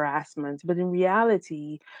 cyber harassment, but in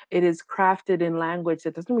reality, it is crafted in language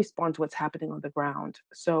that doesn't respond to what's happening on the ground.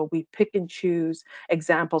 So we pick and choose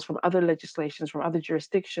examples from other legislations, from other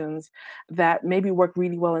jurisdictions, that maybe work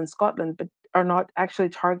really well in Scotland, but are not actually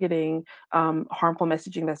targeting harmful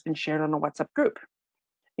messaging that's been shared on a WhatsApp group.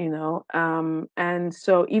 And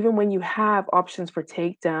so even when you have options for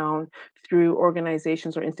takedown through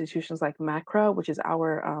organizations or institutions like MACRA, which is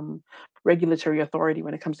our regulatory authority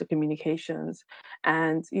when it comes to communications,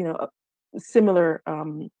 and similar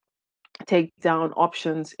takedown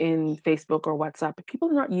options in Facebook or WhatsApp, but people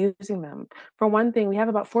are not using them. For one thing, we have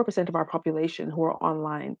about 4% of our population who are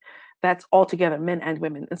online. That's altogether men and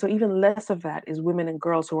women. And so even less of that is women and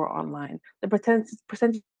girls who are online. The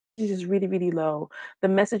percentage is really, really low. The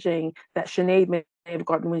messaging that Sinead may have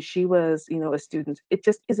gotten when she was, a student, it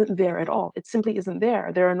just isn't there at all. It simply isn't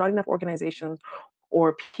there. There are not enough organizations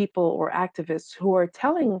or people or activists who are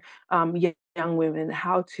telling young women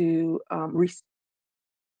how to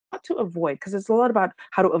avoid, because it's a lot about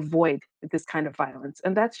how to avoid this kind of violence,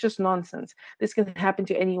 and that's just nonsense. This can happen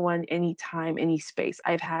to anyone, anytime, any space.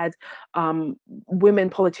 I've had women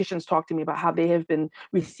politicians talk to me about how they have been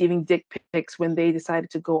receiving dick pics when they decided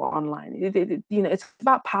to go online. It's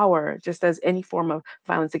about power, just as any form of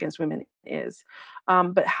violence against women is,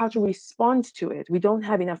 but how to respond to it. We don't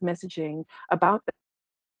have enough messaging about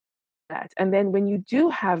that. And then when you do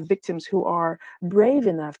have victims who are brave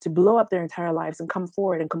enough to blow up their entire lives and come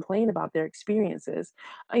forward and complain about their experiences,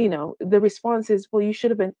 the response is, well, you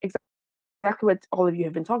should have been exactly what all of you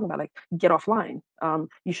have been talking about, like get offline.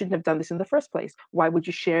 You shouldn't have done this in the first place. Why would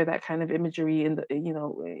you share that kind of imagery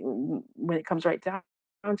when it comes right down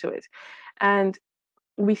to it? And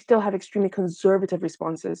we still have extremely conservative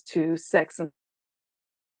responses to sex and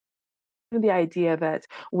the idea that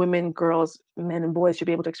women, girls, men, and boys should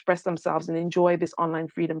be able to express themselves and enjoy this online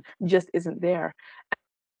freedom just isn't there.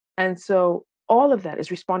 And so all of that is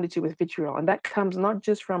responded to with vitriol. And that comes not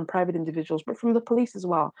just from private individuals, but from the police as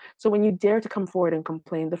well. So when you dare to come forward and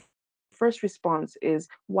complain, the first response is,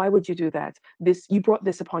 why would you do that? You brought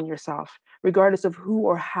this upon yourself, regardless of who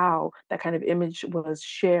or how that kind of image was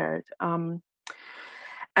shared. And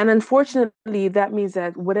unfortunately, that means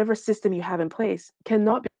that whatever system you have in place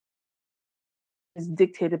cannot be is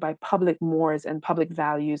dictated by public mores and public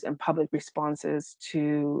values and public responses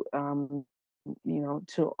to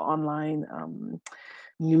to online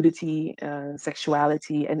nudity,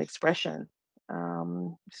 sexuality, and expression.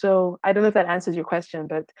 So I don't know if that answers your question,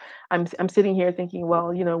 but I'm sitting here thinking,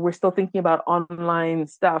 well, we're still thinking about online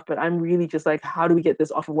stuff, but I'm really just like, how do we get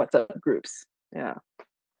this off of WhatsApp groups? Yeah.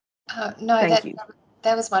 No, Thank you.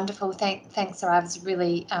 That was wonderful. Thanks, Sarah. It was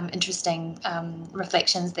really interesting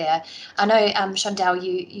reflections there. I know, Shondell,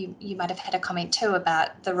 you might have had a comment too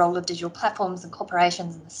about the role of digital platforms and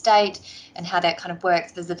corporations in the state and how that kind of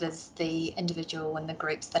works vis-a-vis the individual and the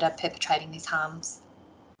groups that are perpetrating these harms.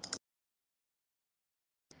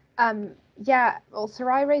 Yeah, well,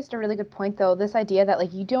 Sarai raised a really good point, though. This idea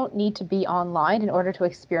that you don't need to be online in order to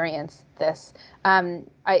experience this.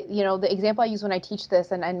 The example I use when I teach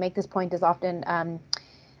this and make this point is often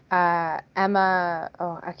Emma.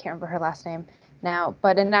 Oh, I can't remember her last name now,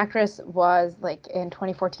 but an actress was in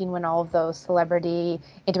 2014 when all of those celebrity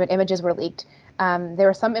intimate images were leaked. There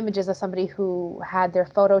were some images of somebody who had their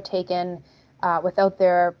photo taken without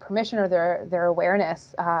their permission or their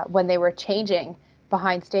awareness when they were changing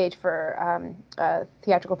behind stage for a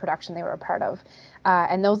theatrical production they were a part of.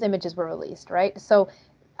 And those images were released, right? So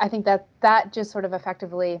I think that just sort of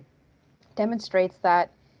effectively demonstrates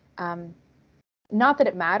that, not that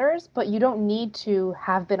it matters, but you don't need to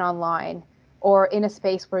have been online or in a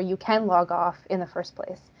space where you can log off in the first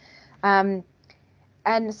place. And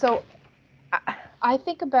so I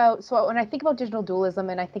think about, when I think about digital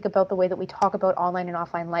dualism and I think about the way that we talk about online and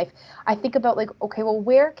offline life, I think about okay, well,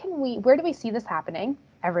 where do we see this happening?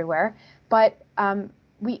 Everywhere, but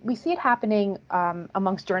we see it happening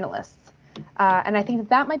amongst journalists. And I think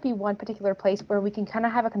that might be one particular place where we can kind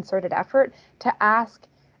of have a concerted effort to ask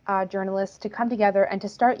journalists to come together and to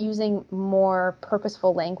start using more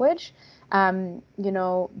purposeful language.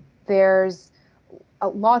 There's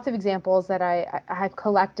lots of examples that I have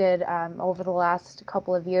collected over the last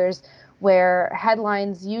couple of years where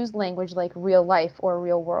headlines use language like real life or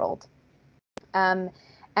real world.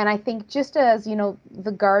 And I think just as,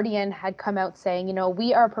 The Guardian had come out saying,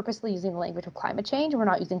 we are purposely using the language of climate change. We're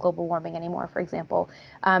not using global warming anymore, for example,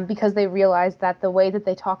 because they realized that the way that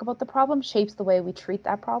they talk about the problem shapes the way we treat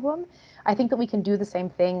that problem. I think that we can do the same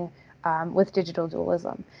thing with digital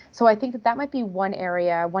dualism. So I think that might be one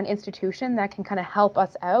area, one institution that can kind of help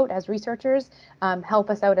us out as researchers, help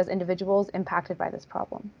us out as individuals impacted by this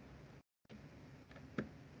problem.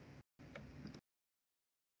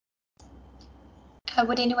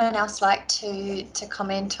 Would anyone else like to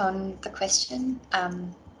comment on the question?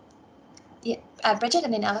 Yeah, Bridget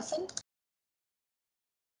and then Alison.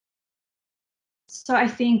 So I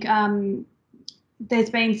think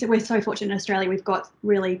we're so fortunate in Australia, we've got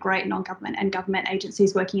really great non-government and government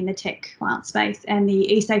agencies working in the tech violence space, and the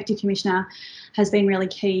eSafety Commissioner has been really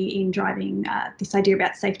key in driving this idea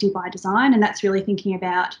about safety by design, and that's really thinking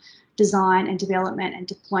about design and development and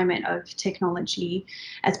deployment of technology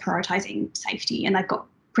as prioritising safety, and they've got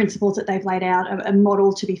principles that they've laid out, a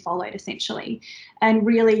model to be followed essentially. And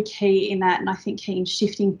really key in that, and I think key in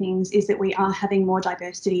shifting things, is that we are having more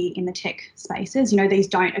diversity in the tech spaces. You know, these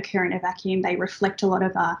don't occur in a vacuum. They reflect a lot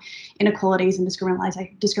of inequalities and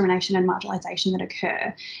discrimination and marginalisation that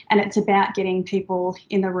occur. And it's about getting people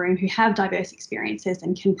in the room who have diverse experiences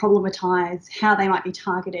and can problematise how they might be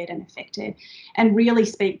targeted and affected, and really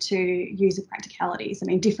speak to user practicalities. I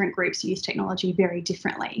mean, different groups use technology very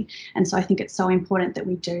differently. And so I think it's so important that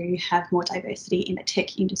we do have more diversity in the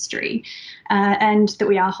tech industry, and that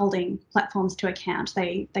we are holding platforms to account.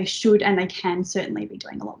 They should and they can certainly be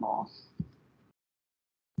doing a lot more.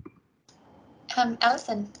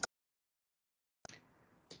 Alison.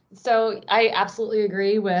 So I absolutely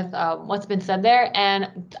agree with what's been said there.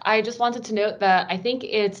 And I just wanted to note that I think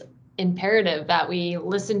it's imperative that we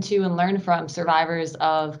listen to and learn from survivors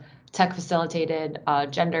of tech-facilitated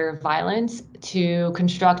gender violence to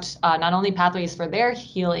construct not only pathways for their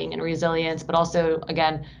healing and resilience, but also,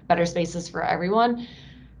 again, better spaces for everyone.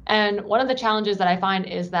 And one of the challenges that I find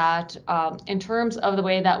is that in terms of the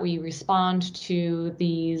way that we respond to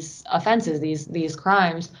these offenses, these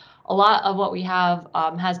crimes, a lot of what we have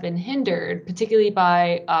has been hindered, particularly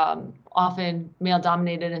by often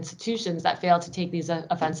male-dominated institutions that fail to take these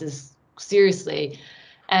offenses seriously.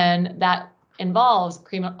 And that involves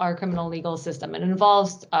our criminal legal system. It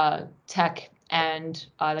involves tech and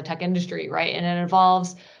the tech industry, right? And it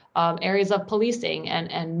involves areas of policing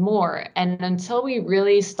and more. And until we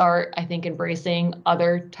really start, I think, embracing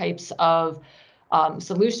other types of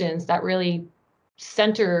solutions that really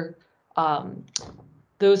center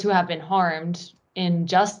those who have been harmed in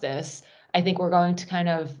justice, I think we're going to kind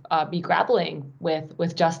of be grappling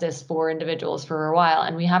with justice for individuals for a while,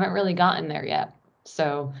 and we haven't really gotten there yet.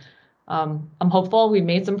 So I'm hopeful we've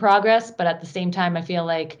made some progress, but at the same time, I feel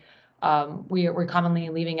like we're commonly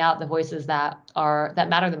leaving out the voices that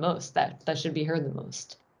matter the most, that should be heard the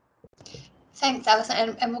most. Thanks,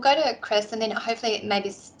 Alison. And we'll go to Chris, and then hopefully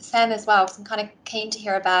maybe Sam as well, because I'm kind of keen to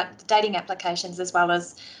hear about the dating applications as well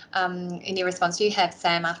as any response you have,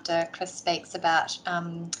 Sam, after Chris speaks about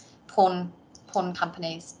porn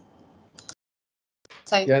companies.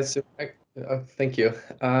 So yeah, so thank you.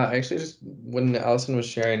 I actually just, when Alison was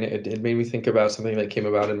sharing, it made me think about something that came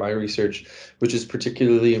about in my research, which is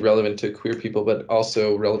particularly relevant to queer people, but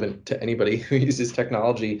also relevant to anybody who uses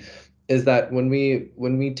technology, is that when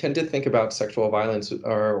we tend to think about sexual violence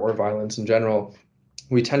or violence in general,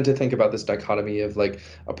 we tend to think about this dichotomy of like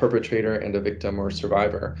a perpetrator and a victim or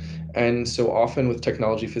survivor. And so often with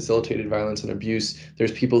technology facilitated violence and abuse,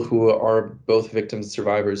 there's people who are both victims and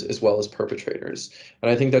survivors as well as perpetrators.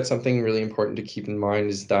 And I think that's something really important to keep in mind,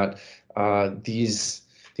 is that these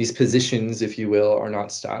positions, if you will, are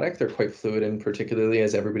not static. They're quite fluid, and particularly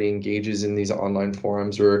as everybody engages in these online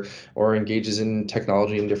forums or engages in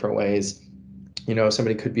technology in different ways. You know,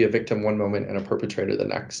 somebody could be a victim one moment and a perpetrator the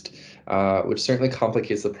next, which certainly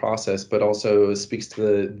complicates the process, but also speaks to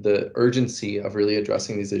the urgency of really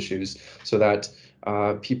addressing these issues so that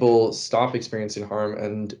people stop experiencing harm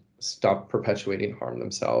and stop perpetuating harm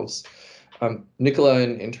themselves. Nicola,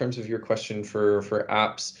 in terms of your question for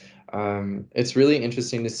apps, it's really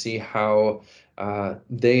interesting to see how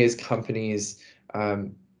they as companies, how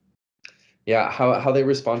they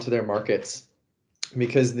respond to their markets.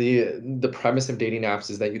 Because the premise of dating apps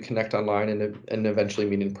is that you connect online and eventually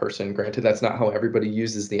meet in person. Granted, that's not how everybody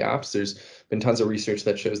uses the apps. There's been tons of research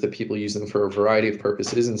that shows that people use them for a variety of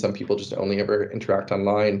purposes, and some people just only ever interact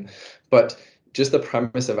online. But just the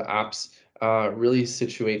premise of apps really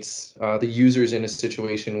situates the users in a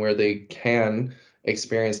situation where they can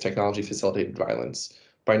experience technology-facilitated violence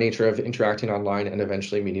by nature of interacting online and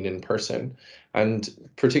eventually meeting in person. And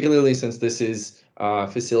particularly since this is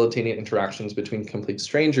facilitating interactions between complete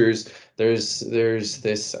strangers, there's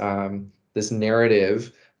this this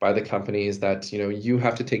narrative by the companies that, you know, you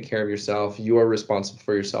have to take care of yourself, you are responsible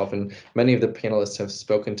for yourself, and many of the panelists have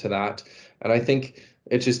spoken to that. And I think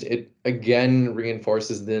it again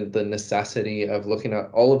reinforces the necessity of looking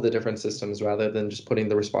at all of the different systems rather than just putting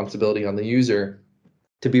the responsibility on the user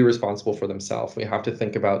to be responsible for themselves. We have to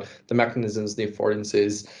think about the mechanisms, the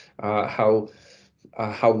affordances, how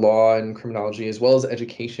how law and criminology, as well as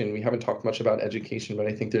education, we haven't talked much about education, but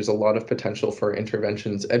I think there's a lot of potential for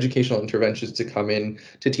interventions, educational interventions to come in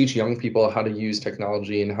to teach young people how to use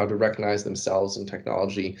technology and how to recognize themselves in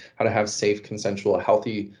technology, how to have safe, consensual,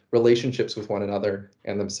 healthy relationships with one another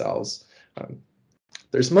and themselves.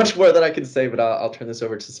 There's much more that I could say, but I'll turn this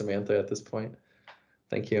over to Samantha at this point.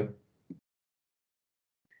 Thank you.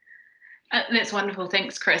 That's wonderful.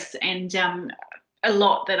 Thanks, Chris. And a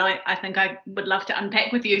lot that I think I would love to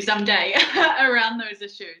unpack with you someday around those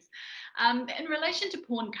issues. In relation to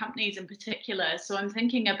porn companies in particular, so I'm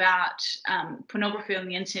thinking about pornography on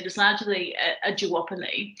the internet is largely a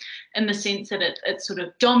duopoly, in the sense that it's sort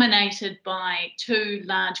of dominated by two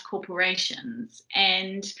large corporations,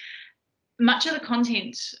 and much of the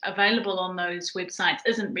content available on those websites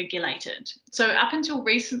isn't regulated. So up until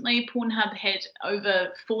recently, Pornhub had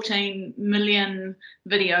over 14 million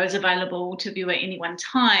videos available to view at any one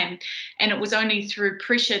time. And it was only through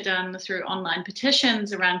pressure done through online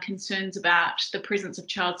petitions around concerns about the presence of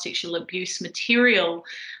child sexual abuse material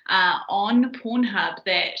on Pornhub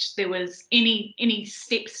that there was any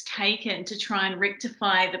steps taken to try and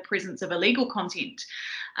rectify the presence of illegal content.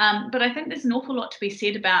 But I think there's an awful lot to be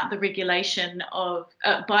said about the regulation of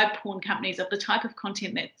by porn companies of the type of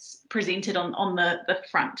content that's presented on the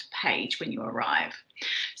front page when you arrive.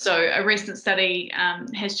 So a recent study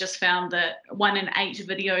has just found that 1 in 8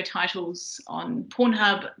 video titles on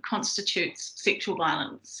Pornhub constitutes sexual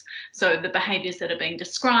violence. So the behaviours that are being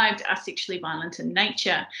described are sexually violent in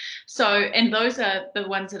nature. So, and those are the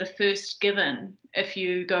ones that are first given if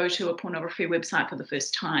you go to a pornography website for the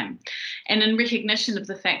first time. And in recognition of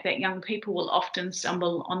the fact that young people will often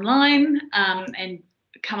stumble online and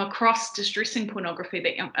come across distressing pornography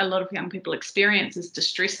that a lot of young people experience as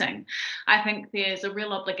distressing, I think there's a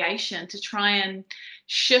real obligation to try and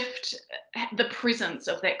shift the presence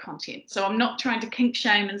of that content. So I'm not trying to kink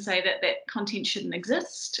shame and say that that content shouldn't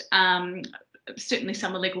exist. Certainly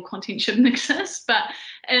some illegal content shouldn't exist, but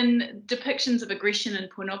in depictions of aggression and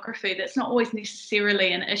pornography, that's not always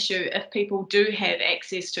necessarily an issue if people do have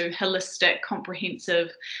access to holistic,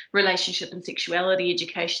 comprehensive relationship and sexuality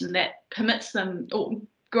education that permits them, or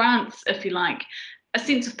grants, if you like, a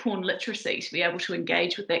sense of porn literacy to be able to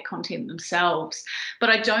engage with that content themselves.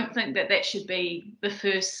 But I don't think that that should be the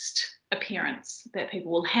first appearance that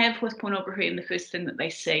people will have with pornography and the first thing that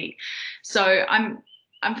they see. So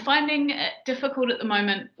I'm finding it difficult at the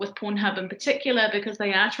moment with Pornhub in particular, because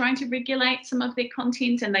they are trying to regulate some of their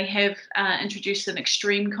content, and they have introduced an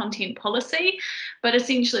extreme content policy. But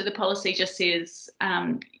essentially the policy just says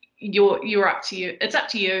you're up to you. It's up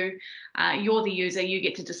to you. You're the user. You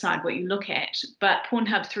get to decide what you look at. But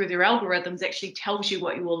Pornhub, through their algorithms, actually tells you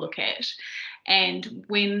what you will look at. And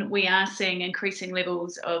when we are seeing increasing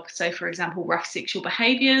levels of, say, for example, rough sexual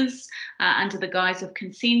behaviours under the guise of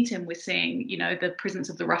consent, and we're seeing, you know, the presence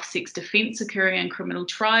of the rough sex defence occurring in criminal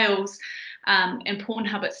trials, and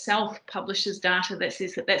Pornhub itself publishes data that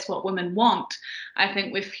says that that's what women want, I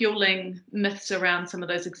think we're fueling myths around some of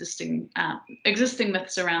those existing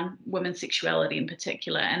myths around women's sexuality in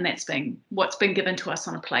particular, and that's what's been given to us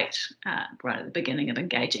on a plate right at the beginning of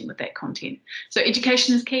engaging with that content. So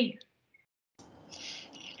education is key.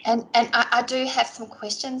 And I do have some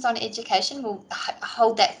questions on education. We'll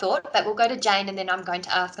hold that thought, but we'll go to Jane, and then I'm going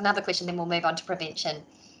to ask another question, then we'll move on to prevention.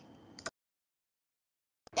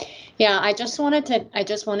 Yeah, I just wanted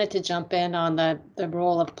to jump in on the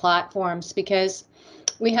role of platforms, because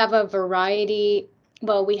we have a variety.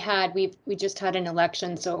 Well, we just had an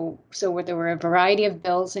election, so there were a variety of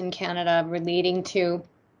bills in Canada relating to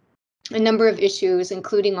a number of issues,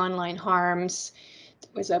 including online harms. There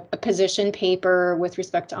was a position paper with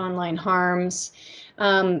respect to online harms,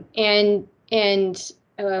 and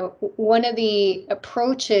one of the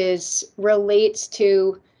approaches relates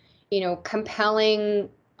to, compelling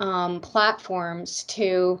platforms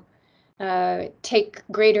to take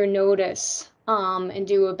greater notice and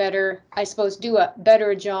do a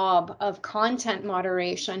better job of content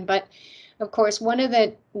moderation. But of course, one of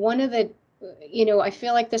the I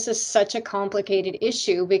feel like this is such a complicated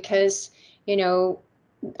issue, because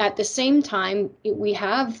at the same time, we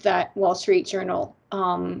have that Wall Street Journal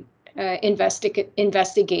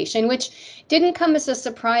investigation, which didn't come as a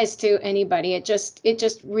surprise to anybody. It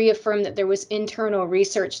just reaffirmed that there was internal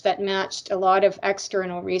research that matched a lot of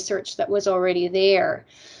external research that was already there.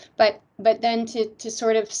 But then to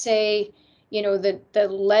sort of say,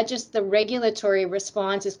 the regulatory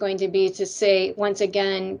response is going to be to say, once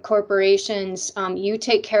again, corporations, you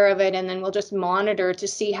take care of it, and then we'll just monitor to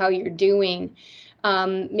see how you're doing.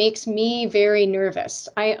 Makes me very nervous.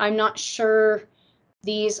 I'm not sure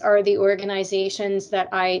these are the organizations that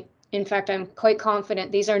I in fact, I'm quite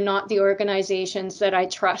confident these are not the organizations that I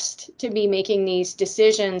trust to be making these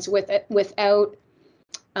decisions without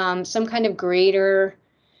some kind of greater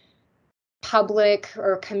public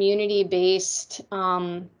or community-based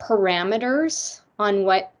parameters on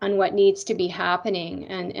what needs to be happening.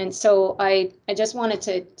 And so I just wanted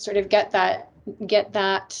to sort of get that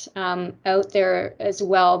out there as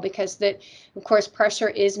well, because that, of course, pressure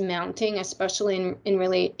is mounting, especially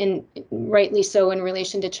in rightly so in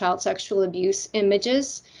relation to child sexual abuse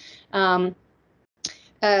images. And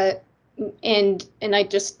I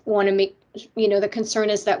just want to make, the concern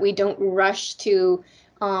is that we don't rush to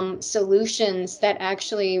solutions that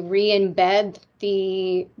actually re-embed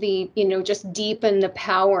the just deepen the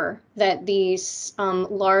power that these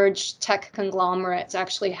large tech conglomerates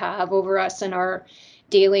actually have over us in our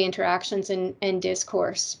daily interactions and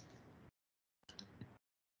discourse.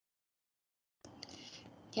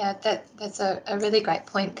 Yeah, that's a really great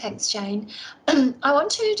point. Thanks, Jane. I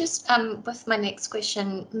want to just, with my next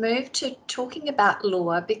question, move to talking about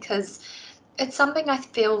law, because it's something I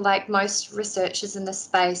feel like most researchers in this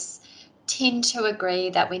space tend to agree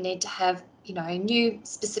that we need to have, new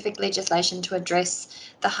specific legislation to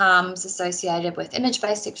address the harms associated with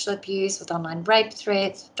image-based sexual abuse, with online rape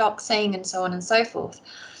threats, doxing, and so on and so forth.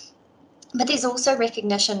 But there's also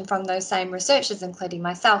recognition from those same researchers, including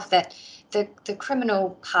myself, that the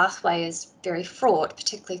criminal pathway is very fraught,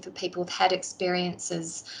 particularly for people who've had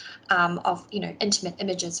experiences of, intimate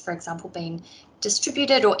images, for example, being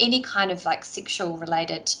distributed, or any kind of like sexual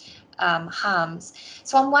related harms.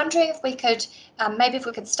 So I'm wondering if we could, maybe if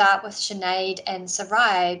we could start with Sinead and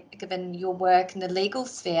Sarai, given your work in the legal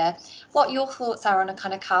sphere, what your thoughts are on a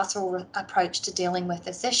kind of carceral approach to dealing with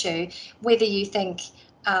this issue, whether you think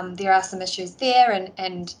there are some issues there,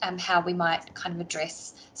 and how we might kind of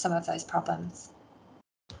address some of those problems.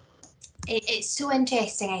 It's so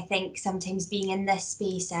interesting, I think, sometimes being in this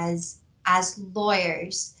space as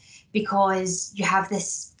lawyers, because you have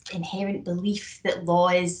this inherent belief that law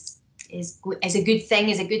is a good thing,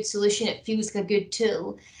 is a good solution, it feels like a good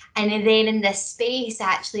tool. And then in this space,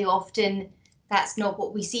 actually, often that's not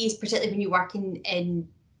what we see, particularly when you work in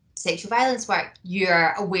sexual violence work.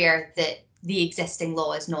 You're aware that the existing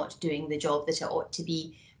law is not doing the job that it ought to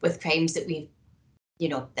be with crimes that we've,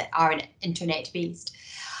 that are internet based.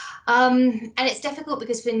 And it's difficult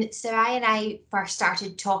because when Sarai and I first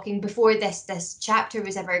started talking, before this chapter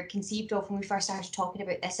was ever conceived of, when we first started talking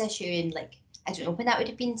about this issue in, like, I don't know when that would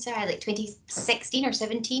have been, Sarai, like 2016 or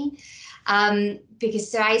 17,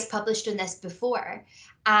 because Sarai's published on this before.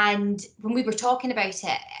 And when we were talking about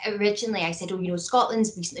it originally, I said,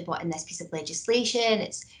 Scotland's recently brought in this piece of legislation.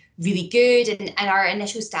 It's really good. And our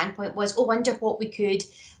initial standpoint was, wonder what we could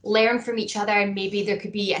learn from each other, and maybe there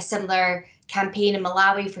could be a similar campaign in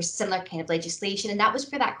Malawi for similar kind of legislation. And that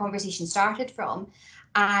was where that conversation started from.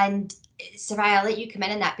 And Sarai, I'll let you come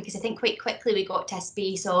in on that, because I think quite quickly we got to a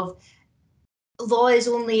space of law is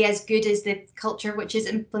only as good as the culture which is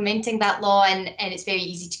implementing that law, and it's very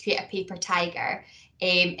easy to create a paper tiger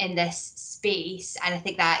in this space. And I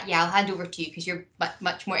think that, I'll hand over to you, because you're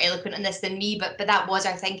much more eloquent on this than me, but that was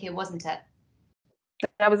our thinking, wasn't it?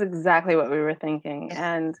 That was exactly what we were thinking.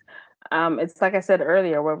 And it's like I said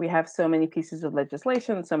earlier, where we have so many pieces of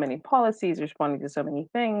legislation, so many policies responding to so many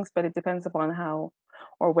things, but it depends upon how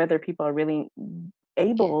or whether people are really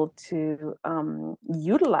able to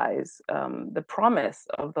utilize the promise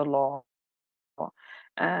of the law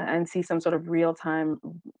and see some sort of real-time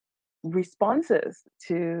responses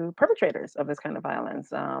to perpetrators of this kind of violence.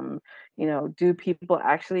 Do people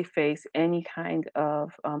actually face any kind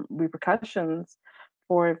of repercussions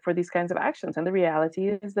for these kinds of actions? And the reality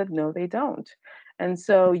is that no, they don't. And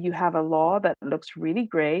so you have a law that looks really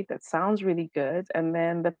great, that sounds really good, and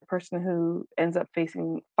then the person who ends up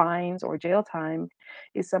facing fines or jail time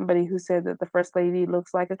is somebody who said that the First Lady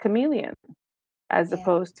looks like a chameleon, as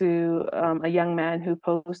opposed to a young man who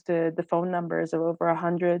posted the phone numbers of over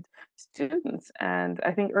 100 students. And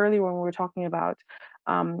I think earlier when we were talking about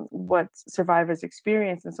what survivors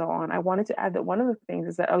experience and so on, I wanted to add that one of the things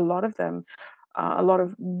is that a lot of them, a lot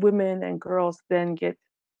of women and girls then get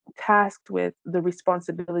tasked with the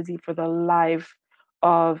responsibility for the life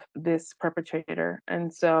of this perpetrator.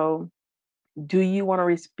 And so do you want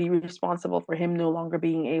to be responsible for him no longer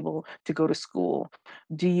being able to go to school?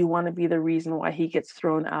 Do you want to be the reason why he gets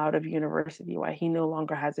thrown out of university, why he no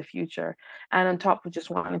longer has a future? And on top of just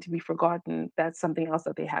wanting to be forgotten, that's something else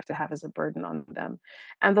that they have to have as a burden on them.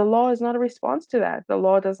 And the law is not a response to that. The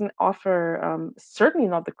law doesn't offer, certainly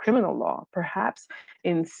not the criminal law. Perhaps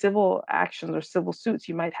in civil actions or civil suits,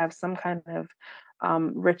 you might have some kind of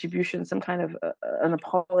retribution, some kind of an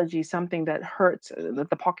apology, something that hurts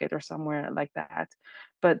the pocket or somewhere like that.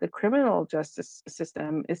 But the criminal justice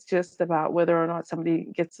system is just about whether or not somebody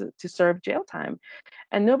gets to serve jail time.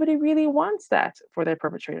 And nobody really wants that for their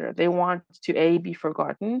perpetrator. They want to be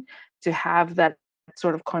forgotten, to have that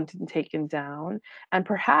sort of content taken down, and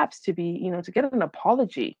perhaps to be, to get an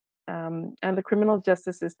apology. And the criminal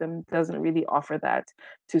justice system doesn't really offer that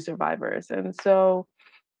to survivors. And so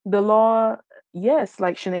the law, yes,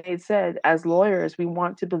 like Sinead said, as lawyers, we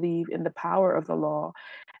want to believe in the power of the law.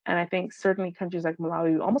 And I think certainly countries like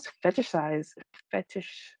Malawi almost fetishize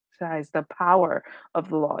the power of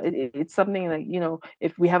the law. It's something like,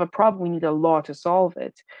 if we have a problem, we need a law to solve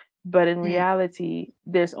it. But in reality,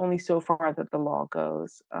 there's only so far that the law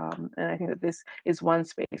goes. And I think that this is one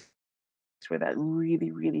space where that really,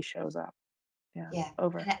 really shows up. Yeah.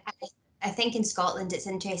 Over. And I think in Scotland, it's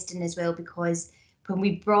interesting as well, because when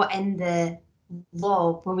we brought in the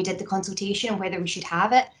law, when we did the consultation on whether we should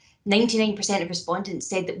have it, 99% of respondents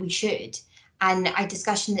said that we should. And a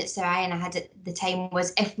discussion that Sarai and I had at the time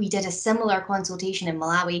was, if we did a similar consultation in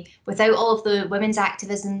Malawi without all of the women's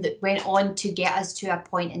activism that went on to get us to a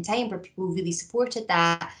point in time where people really supported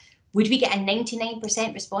that, would we get a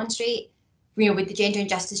 99% response rate? Would the Gender and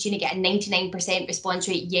Justice Unit get a 99% response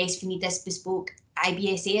rate? Yes, we need this bespoke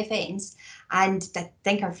IBSA offence. And I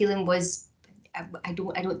think our feeling was, I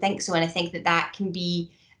don't think so. And I think that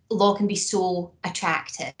law can be so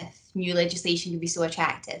attractive. New legislation can be so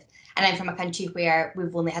attractive. And I'm from a country where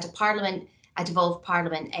we've only had a devolved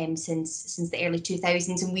parliament since the early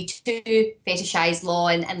 2000s, and we too fetishise law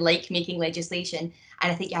and like making legislation.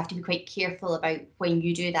 And I think you have to be quite careful about when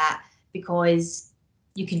you do that, because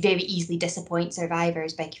you could very easily disappoint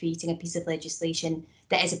survivors by creating a piece of legislation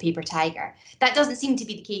that is a paper tiger. That doesn't seem to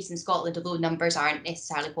be the case in Scotland, although numbers aren't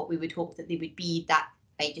necessarily what we would hope that they would be. That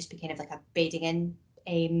might just be kind of like a bedding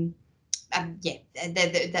in.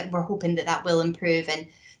 That we're hoping that will improve, and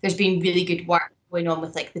there's been really good work going on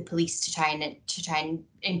with like the police to try and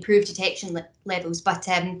improve detection levels. But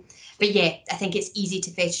yeah, I think it's easy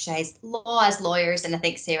to fetishize law as lawyers, and I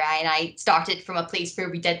think Sarah and I started from a place where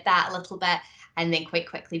we did that a little bit, and then quite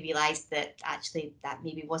quickly realised that actually that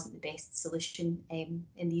maybe wasn't the best solution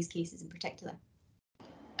in these cases in particular.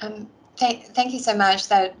 Thank you so much.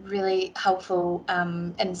 That really helpful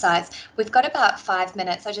insights. We've got about 5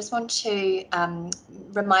 minutes. I just want to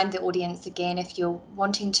remind the audience again, if you're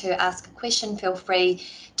wanting to ask a question, feel free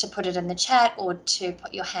to put it in the chat or to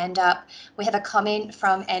put your hand up. We have a comment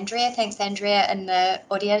from Andrea. Thanks, Andrea, in the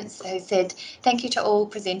audience, who said, "Thank you to all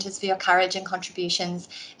presenters for your courage and contributions.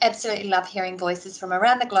 Absolutely love hearing voices from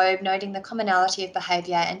around the globe, noting the commonality of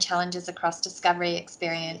behaviour and challenges across discovery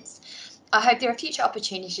experience. I hope there are future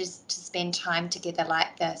opportunities to spend time together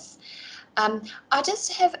like this." I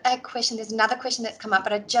just have a question. There's another question that's come up,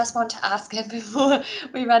 but I just want to ask it before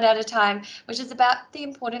we run out of time, which is about the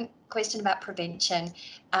important question about prevention.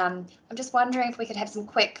 I'm just wondering if we could have some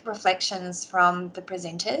quick reflections from the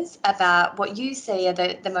presenters about what you see are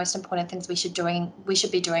the most important things we should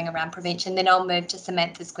be doing around prevention. Then I'll move to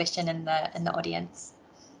Samantha's question in the audience.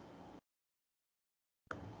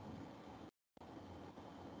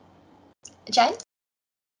 Jane?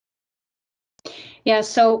 Yeah,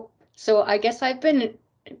 so I guess I've been,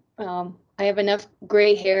 I have enough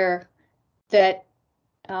gray hair that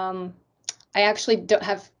I actually don't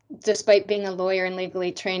have, despite being a lawyer and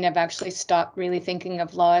legally trained, I've actually stopped really thinking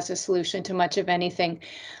of law as a solution to much of anything,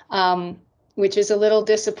 which is a little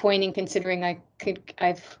disappointing considering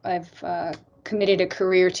I've committed a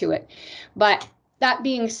career to it. But that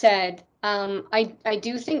being said, I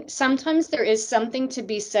do think sometimes there is something to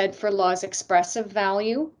be said for law's expressive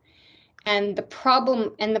value. And the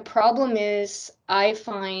problem is, I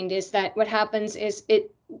find, is that what happens is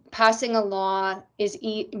passing a law is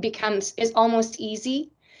almost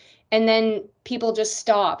easy, and then people just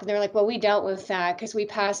stop and they're like, well, we dealt with that because we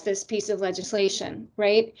passed this piece of legislation,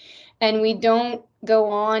 right? And we don't go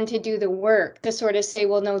on to do the work to sort of say,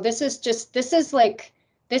 well, no, this is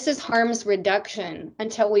harms reduction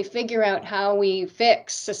until we figure out how we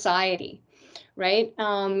fix society. Right.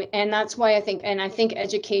 And that's why I think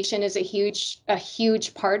education is a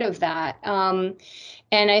huge part of that.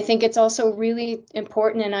 And I think it's also really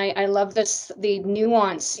important. And I love the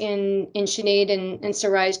nuance in Sinead and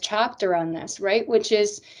Sarai's chapter on this, right? Which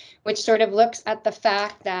sort of looks at the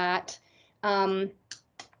fact that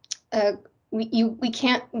we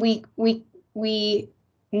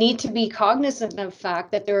need to be cognizant of the fact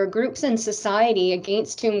that there are groups in society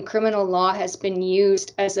against whom criminal law has been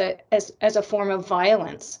used as a form of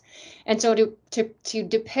violence. And so to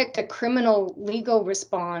depict a criminal legal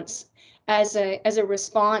response as a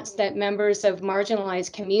response that members of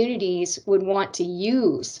marginalized communities would want to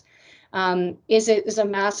use is a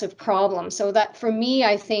massive problem. So that for me,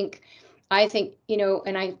 I think, you know,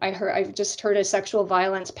 and I've just heard a sexual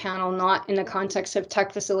violence panel, not in the context of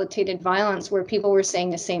tech facilitated violence, where people were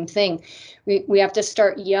saying the same thing. We have to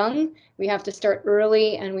start young, we have to start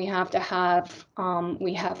early, and we have to have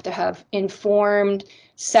informed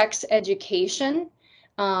sex education.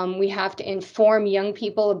 We have to inform young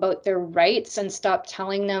people about their rights and stop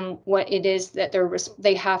telling them what it is that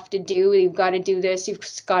they have to do. You've got to do this, you've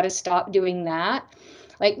got to stop doing that.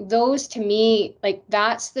 Like those, to me, like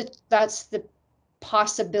that's the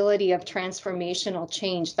possibility of transformational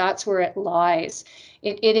change. That's where it lies.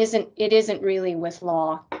 It isn't really with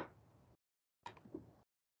law.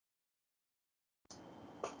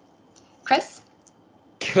 Chris?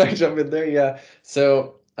 Can I jump in there? Yeah.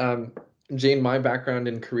 So Jane, my background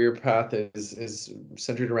and career path is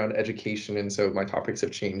centered around education, and so my topics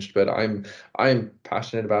have changed. But I'm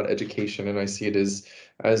passionate about education, and I see it as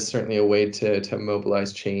certainly a way to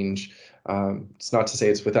mobilize change. It's not to say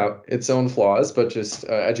it's without its own flaws, but just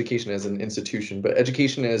education as an institution. But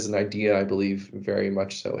education as an idea, I believe very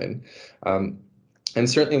much so in. And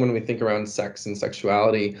certainly when we think around sex and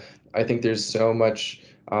sexuality, I think there's so much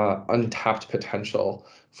untapped potential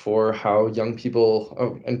for how young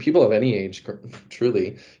people and people of any age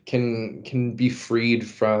truly can be freed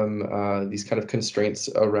from these kind of constraints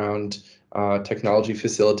around technology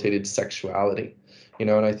facilitated sexuality, you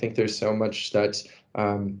know. And I think there's so much that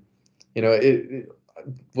you know,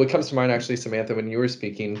 what comes to mind actually, Samantha, when you were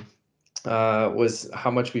speaking was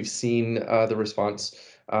how much we've seen the response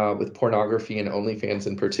with pornography and OnlyFans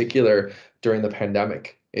in particular during the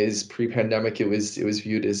pandemic. Is pre-pandemic, it was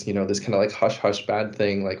viewed as, you know, this kind of like hush hush bad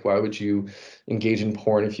thing. Like, why would you engage in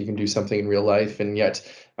porn if you can do something in real life? And yet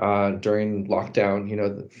during lockdown, you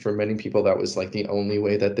know, for many people that was like the only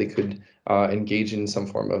way that they could engage in some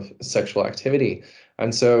form of sexual activity.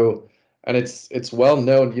 And so, and it's well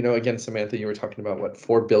known, you know, again, Samantha, you were talking about what,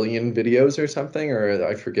 4 billion videos or something, or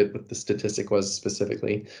I forget what the statistic was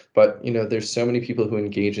specifically, but, you know, there's so many people who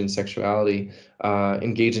engage in sexuality,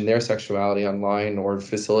 engage in their sexuality online or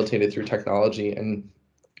facilitate it through technology. And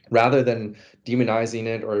rather than demonizing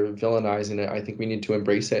it or villainizing it, I think we need to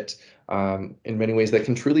embrace it in many ways that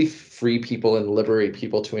can truly free people and liberate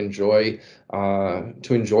people to enjoy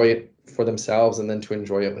it for themselves, and then to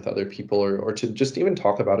enjoy it with other people, or to just even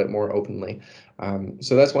talk about it more openly.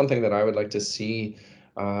 So that's one thing that I would like to see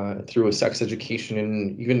through a sex education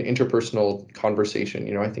and even interpersonal conversation.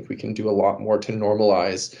 You know, I think we can do a lot more to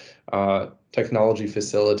normalize technology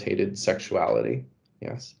facilitated sexuality.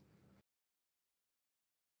 Yes.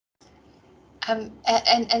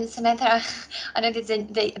 And Samantha, I know there's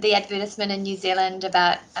the advertisement in New Zealand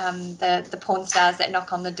about the porn stars that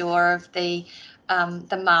knock on the door of the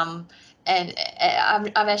mum, and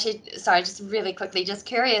I'm actually, sorry, just really quickly, just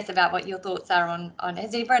curious about what your thoughts are on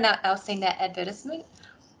has anyone else seen that advertisement?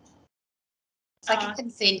 It's like a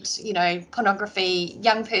consent, you know, pornography,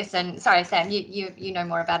 young person. Sorry, Sam, you know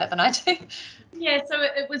more about it than I do. Yeah, so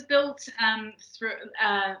it was built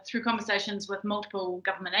through conversations with multiple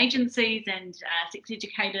government agencies and sex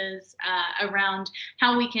educators around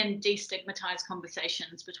how we can destigmatize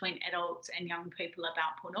conversations between adults and young people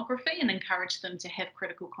about pornography and encourage them to have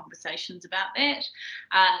critical conversations about that.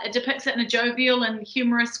 It depicts it in a jovial and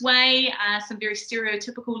humorous way. Some very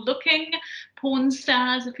stereotypical looking porn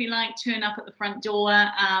stars, if you like, turn up at the front door.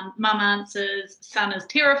 Mum answers, son is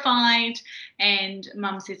terrified, and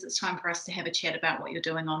mum says it's time for us to have a chat about what you're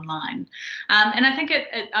doing online. And I think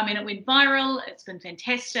it went viral. It's been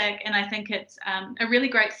fantastic, and I think it's a really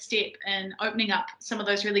great step in opening up some of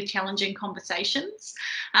those really challenging conversations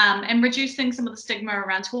and reducing some of the stigma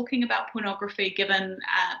around talking about pornography, given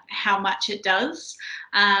how much it does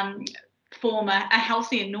form a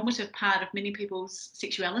healthy and normative part of many people's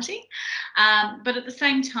sexuality. But at the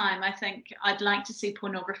same time, I think I'd like to see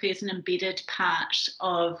pornography as an embedded part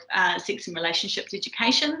of sex and relationships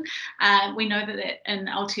education. We know that in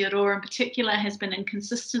Aotearoa in particular has been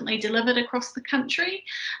inconsistently delivered across the country.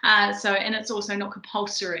 And it's also not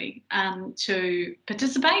compulsory to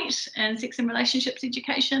participate in sex and relationships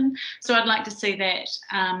education. So I'd like to see that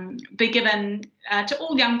be given to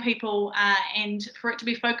all young people and for it to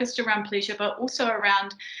be focused around pleasure, but also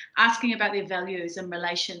around asking about their values in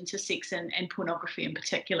relation to sex and pornography in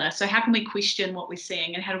particular. So how can we question what we're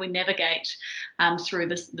seeing, and how do we navigate through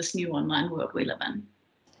this new online world we live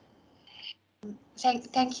in?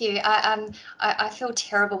 Thank you. I feel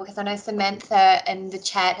terrible because I know Samantha in the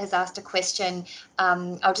chat has asked a question.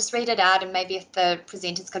 I'll just read it out, and maybe if the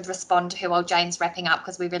presenters could respond to her while Jane's wrapping up,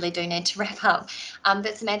 because we really do need to wrap up.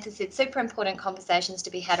 But Samantha said, super important conversations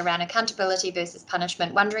to be had around accountability versus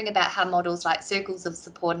punishment, wondering about how models like circles of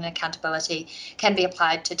support and accountability can be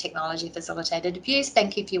applied to technology facilitated abuse.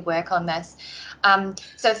 Thank you for your work on this.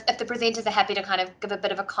 So if the presenters are happy to kind of give a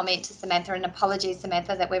bit of a comment to Samantha, and apologies,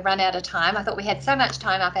 Samantha, that we've run out of time. I thought we had so much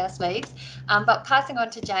time up our sleeves, but passing on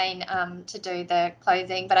to Jane to do the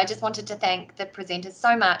closing. But I just wanted to thank the presenters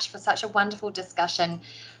so much for such a wonderful discussion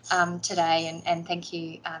today, and thank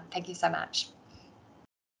you so much.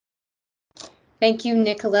 Thank you,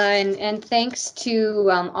 Nicola, and thanks to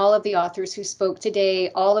all of the authors who spoke today,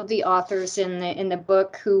 all of the authors in the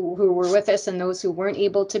book who were with us, and those who weren't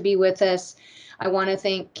able to be with us. I want to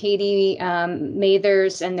thank Katie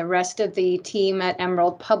Mathers and the rest of the team at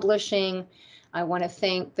Emerald Publishing. I want to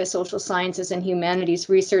thank the Social Sciences and Humanities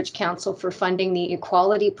Research Council for funding the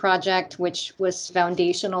Equality Project, which was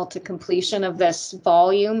foundational to completion of this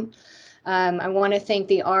volume. I want to thank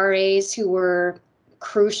the RAs who were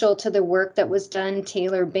crucial to the work that was done: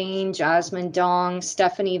 Taylor Bain, Jasmine Dong,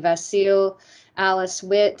 Stephanie Vasile, Alice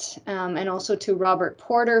Witt, and also to Robert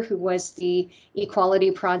Porter, who was the Equality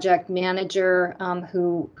Project manager,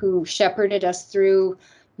 who shepherded us through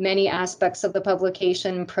many aspects of the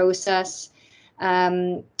publication process.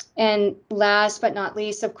 And last but not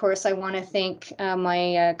least, of course, I want to thank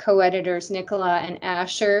my co-editors, Nicola and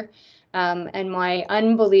Asher, and my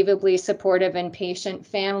unbelievably supportive and patient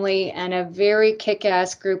family, and a very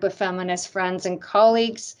kick-ass group of feminist friends and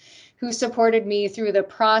colleagues who supported me through the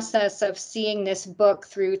process of seeing this book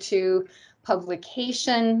through to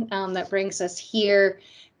publication that brings us here.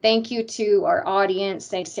 Thank you to our audience.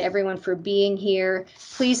 Thanks to everyone for being here.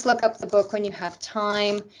 Please look up the book when you have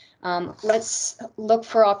time. Let's look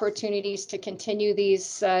for opportunities to continue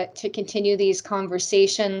these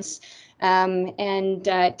conversations.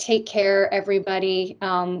 And take care, everybody.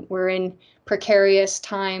 We're in precarious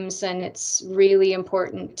times, and it's really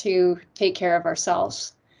important to take care of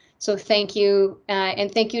ourselves. So thank you,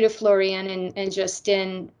 and thank you to Florian and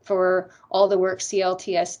Justin for all the work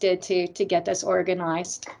CLTS did to get this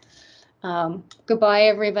organized. Goodbye,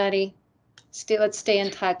 everybody. Let's stay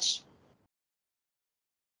in touch.